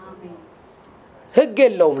ህግ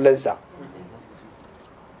የለውም ለዛ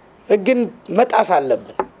ህግን መጣስ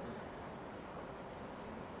አለብን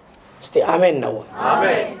እስቲ አሜን ነው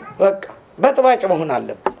አሜን በቃ በጥባጭ መሆን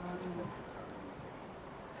አለብን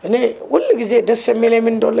እኔ ሁሉ ጊዜ ደስ የሚለኝ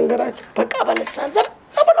ምን እንደሆነ ልንገራችሁ። በቃ በልሳን ዝም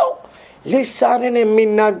ብሎ ልሳንን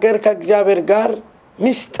የሚናገር ከእግዚአብሔር ጋር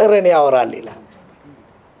ምስጢርን ያወራል ይላል።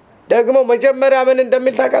 ደግሞ መጀመሪያ ምን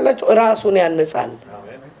እንደሚል ታውቃላችሁ? ራሱን ያንጻል።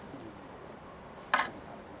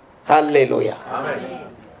 ሃሌሉያ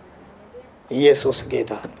ኢየሱስ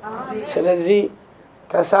ጌታ። ስለዚህ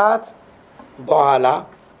ከሰዓት በኋላ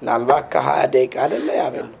ምናልባት ከ20 ደቂቃ አይደለ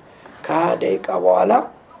ያበል ከ20 ደቂቃ በኋላ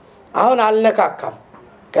አሁን አልነካካም።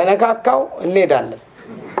 ከነካካው እንሄዳለን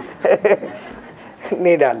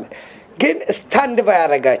ግን ስታንድ ባይ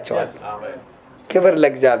ያደርጋቸዋል። ክብር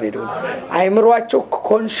ለእግዚአብሔር ይሁን። አይምሯችሁ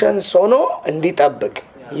ኮንሸንስ ሆኖ እንዲጠብቅ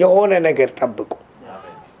የሆነ ነገር ጠብቁ።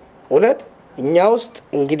 እውነት እኛ ውስጥ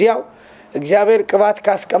እንግዲያው እግዚአብሔር ቅባት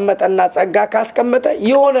ካስቀመጠና ጸጋ ካስቀመጠ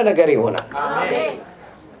የሆነ ነገር ይሆናል።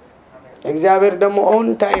 እግዚአብሔር ደግሞ ኦን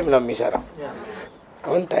ታይም ነው የሚሰራው።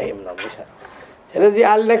 ስለዚህ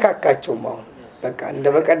አልነካካችሁም። አሁን በቃ እንደ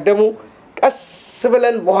በቀደሙ ቀስ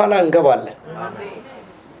ብለን በኋላ እንገባለን።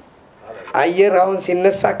 አየር አሁን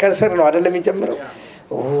ሲነሳ ከስር ነው አይደለም የሚጀምረው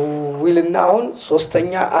ዊልና አሁን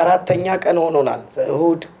 3ኛ 4ኛ ቀን ሆኖናል።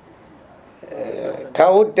 እሁድ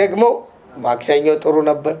ከእሁድ ደግሞ ማክሰኞ ጥሩ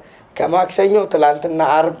ነበር። ከማክሰኞ ትላንትና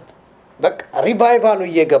አርብ በቃ ሪቫይቫሉ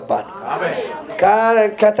እየገባ ነው።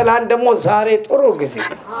 ከትላንት ደግሞ ዛሬ ጥሩ ጊዜ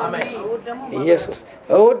ኢየሱስ።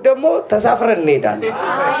 እሁድ ደግሞ ተሳፍረን እንሄዳለን።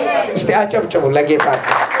 እስቲ አጨብጭቡ ለጌታ።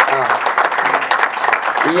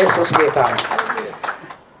 ኢየሱስ ጌታ ነው።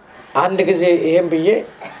 አንድ ጊዜ ይሄን ብዬ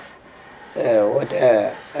ወደ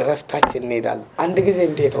እረፍታችን እንሄዳለን። አንድ ጊዜ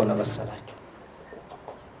እንዴት ሆነ መሰላችሁ?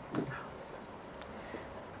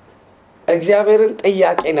 እግዚአብሔርን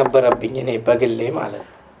ጥያቄ ነበረብኝ እኔ በግሌ ማለት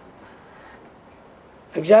ነው።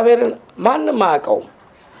 እግዚአብሔርን ማንም አያውቀውም።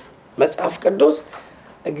 መጽሐፍ ቅዱስ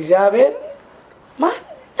እግዚአብሔር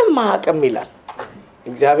ማንም አያውቅም ይላል።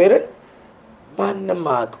 እግዚአብሔርን ማንም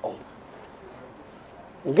አያውቀውም፣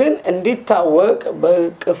 ግን እንዲታወቅ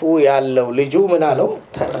በክፍሉ ያለው ልጁ ምን አለው?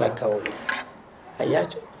 ተረከው።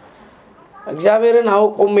 አያችሁ፣ እግዚአብሔርን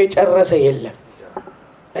አውቆም የጨረሰ የለም።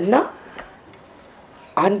 እና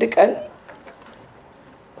አንድ ቀን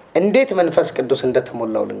እንዴት መንፈስ ቅዱስ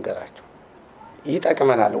እንደተሞላው ልንገራችሁ።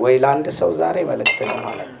 ይጠቅመናል ወይ ለአንድ ሰው ዛሬ መልዕክት ነው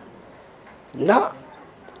ማለት ነው። እና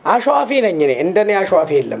አሸዋፊ ነኝ እኔ፣ እንደኔ አሸዋፊ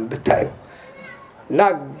የለም ብታዩ። እና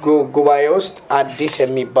ጉባኤ ውስጥ አዲስ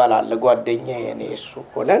የሚባል አለ ጓደኛዬ፣ እኔ እሱ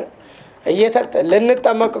ሆነን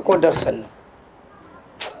ልንጠመቅ እኮ ደርሰን ነው።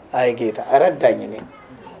 አይ ጌታ ረዳኝ። እኔ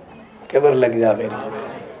ክብር ለእግዚአብሔር።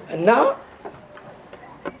 እና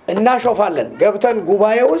እናሾፋለን ገብተን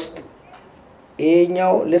ጉባኤ ውስጥ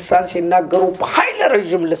ይሄኛው ልሳን ሲናገሩ በኃይል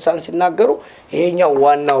ረጅም ልሳን ሲናገሩ ይሄኛው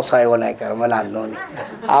ዋናው ሳይሆን አይቀርም እላለሁ እኔ።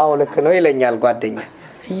 አዎ ልክ ነው ይለኛል ጓደኛ።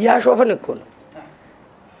 እያሾፍን እኮ ነው።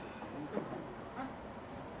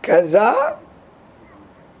 ከዛ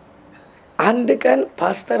አንድ ቀን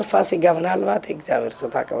ፓስተር ፋሲጋ ምናልባት እግዚአብሔር ሰው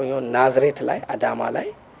ታውቀው ናዝሬት ላይ አዳማ ላይ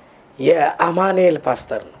የአማኑኤል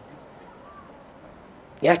ፓስተር ነው።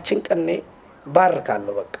 ያችን ቀን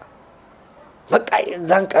ባርካለሁ። በቃ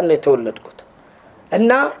እዛን ቀን የተወለድኩት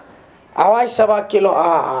እና አዋሽ 7 ኪሎ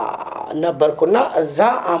ነበርኩና እዛ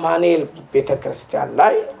አማኑኤል ቤተክርስቲያን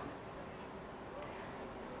ላይ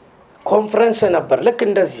ኮንፈረንስ ነበር ልክ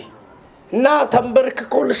እንደዚህ። እና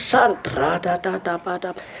ተንበርክኮ ልሳን ራዳዳዳባዳ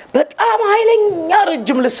በጣም ኃይለኛ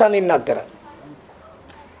ረጅም ልሳን ይናገራል።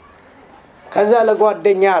 ከዛ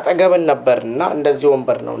ለጓደኛ አጠገብን ነበርና እንደዚህ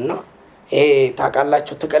ወንበር ነውና ይሄ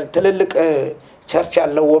ታውቃላችሁ ትልልቅ ቸርች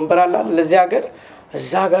ያለው ወንበር አለ ለዚህ ሀገር፣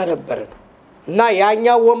 እዛ ጋር ነበርን። እና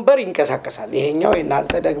ያኛው ወንበር ይንቀሳቀሳል፣ ይሄኛው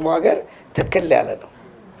የናንተ ደግሞ ሀገር ትክክል ያለ ነው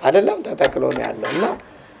አይደለም፣ ተተክሎ ነው ያለው። እና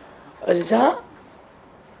እዛ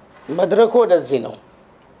መድረኩ ወደዚህ ነው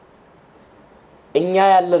እኛ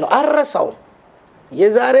ያለ ነው። አረሳው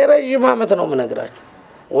የዛሬ ረጅም ዓመት ነው የምነግራችሁ።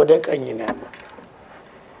 ወደ ቀኝ ነው ያለው።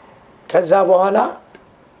 ከዛ በኋላ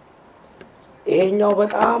ይሄኛው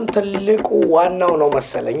በጣም ትልቁ ዋናው ነው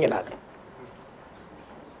መሰለኝ ይላል።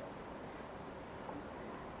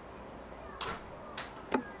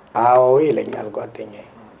 አዎ ይለኛል ጓደኛዬ።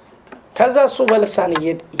 ከዛ እሱ በልሳን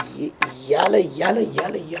እያለ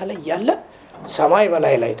ሰማይ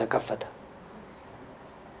በላይ ላይ ተከፈተ።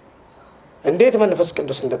 እንዴት መንፈስ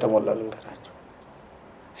ቅዱስ እንደተሞላው ልንገራችሁ።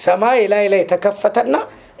 ሰማይ ላይ ተከፈተና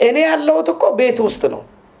እኔ ያለሁት እኮ ቤት ውስጥ ነው፣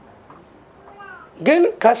 ግን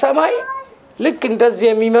ከሰማይ ልክ እንደዚህ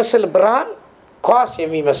የሚመስል ብርሃን ኳስ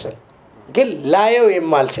የሚመስል ግን ላየው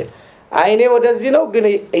የማልችል አይኔ ወደዚህ ነው፣ ግን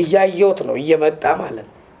እያየሁት ነው እየመጣ ማለት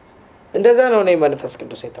ነው። እንደዛ ነው እኔ መንፈስ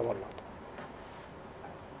ቅዱስ የተሞላው።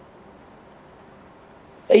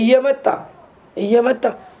 እየመጣ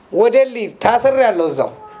ወደልኝ ታስር ያለው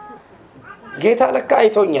እዛው ጌታ ለካ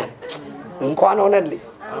አይቶኛል። እንኳን ሆነልኝ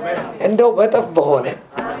እንደው በጥፍ በሆነ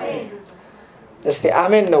እስቲ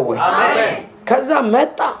አሜን ነው ወይ? ከዛ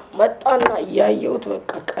መጣና እያየሁት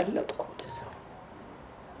በቃ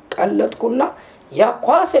ቀለጥኩና ያ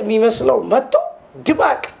ኳስ የሚመስለው መጥቶ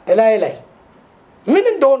ድባቅ ላይ ምን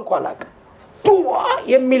እንደሆንኩ አላውቅም። ዱዋ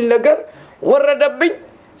የሚል ነገር ወረደብኝ።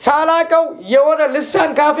 ሳላቀው የሆነ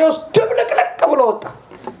ልሳን ካፌ ውስጥ ድብልቅልቅ ብሎ ወጣ።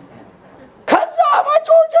 ከዛ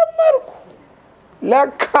ማጮህ ጀመርኩ።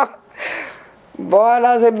 ለካ በኋላ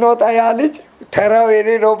ስንወጣ ያ ልጅ ተራው የኔ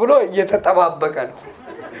ነው ብሎ እየተጠባበቀ ነው።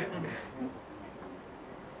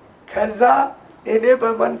 ከዛ እኔ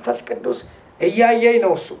በመንፈስ ቅዱስ እያየኝ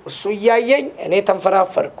ነው እሱ እያየኝ እኔ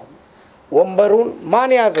ተንፈራፈርኩ። ወንበሩን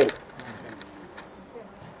ማን ያዘኝ?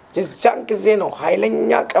 የዛን ጊዜ ነው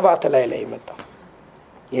ኃይለኛ ቅባት ላይ መጣው።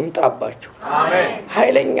 ይምጣባችሁ አሜን።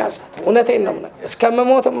 ኃይለኛ እሳት እውነቴን ነው።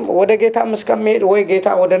 እስከምሞትም ወደ ጌታም እስከምሄድ ወይ ጌታ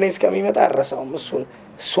ወደ እኔ እስከሚመጣ አረሳውም።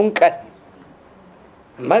 እሱን ቀን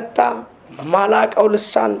መጣ። ማላቀው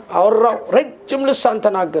ልሳን አወራው። ረጅም ልሳን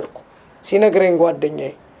ተናገርኩ ሲነግረኝ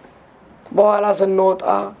ጓደኛዬ። በኋላ ስንወጣ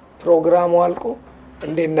ፕሮግራሙ አልቆ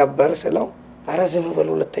እንዴት ነበር ስለው ኧረ ዝም በል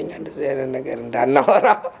ሁለተኛ እንደዚህ አይነት ነገር እንዳናወራ።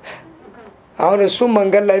 አሁን እሱም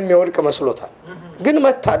መንገድ ላይ የሚወድቅ መስሎታል። ግን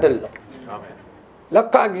መታደል ነው።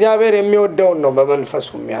 ለካ እግዚአብሔር የሚወደውን ነው በመንፈሱ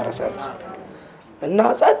የሚያረሰርስ እና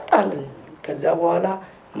ጸጣልን። ከዛ በኋላ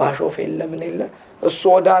ማሾፍ የለም የለ። እሱ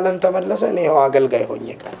ወደ ዓለም ተመለሰ። እኔ ያው አገልጋይ ሆኜ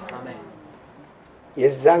ቀረ።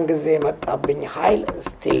 የዛን ጊዜ መጣብኝ ኃይል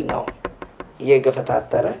ስቲል ነው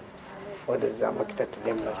እየገፈታተረ ወደዛ መክተት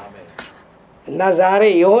ጀመረ እና ዛሬ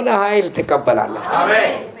የሆነ ኃይል ትቀበላለህ።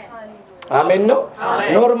 አሜን ነው።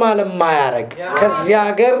 ኖርማል የማያረግ ከዚህ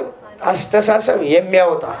ሀገር አስተሳሰብ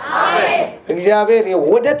የሚያወጣ እግዚአብሔር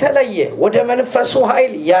ወደ ተለየ ወደ መንፈሱ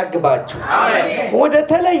ኃይል ያግባችሁ። ወደ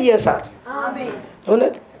ተለየ እሳት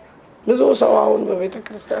እውነት ብዙ ሰው አሁን በቤተ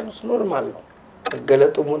ክርስቲያን ውስጥ ኖርማል ነው።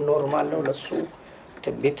 መገለጡም ኖርማል ነው። ለሱ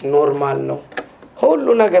ትንቢት ኖርማል ነው። ሁሉ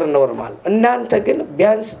ነገር ኖርማል። እናንተ ግን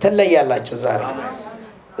ቢያንስ ትለያላችሁ ዛሬ።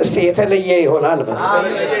 እስቲ የተለየ ይሆናል በሉ።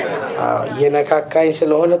 የነካካኝ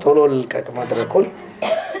ስለሆነ ቶሎ ልልቀቅ መድረኩን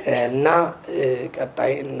እና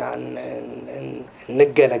ቀጣይ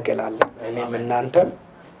እንገለገላለን። እኔም እናንተም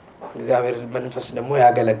እግዚአብሔር መንፈስ ደግሞ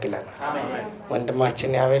ያገለግለናል።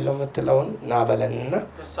 ወንድማችን ያበለው የምትለውን ናበለንና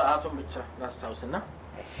ሰዓቱን ብቻ ላስታውስና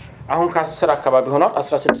አሁን ከ10 አካባቢ ሆኗል።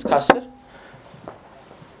 16 ከ10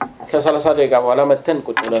 ከ30 ደቂቃ በኋላ መተን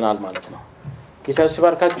ቁጭ ብለናል ማለት ነው። ጌታ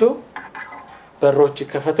ይባርካችሁ። በሮች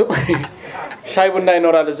ይከፈቱ። ሻይ ቡና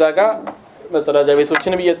ይኖራል እዛ ጋር። መጸዳጃ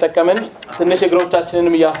ቤቶችንም እየተጠቀምን ትንሽ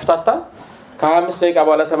እግሮቻችንንም እያፍታታን ከ25 ደቂቃ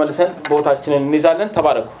በኋላ ተመልሰን ቦታችንን እንይዛለን።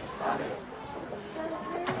 ተባረኩ።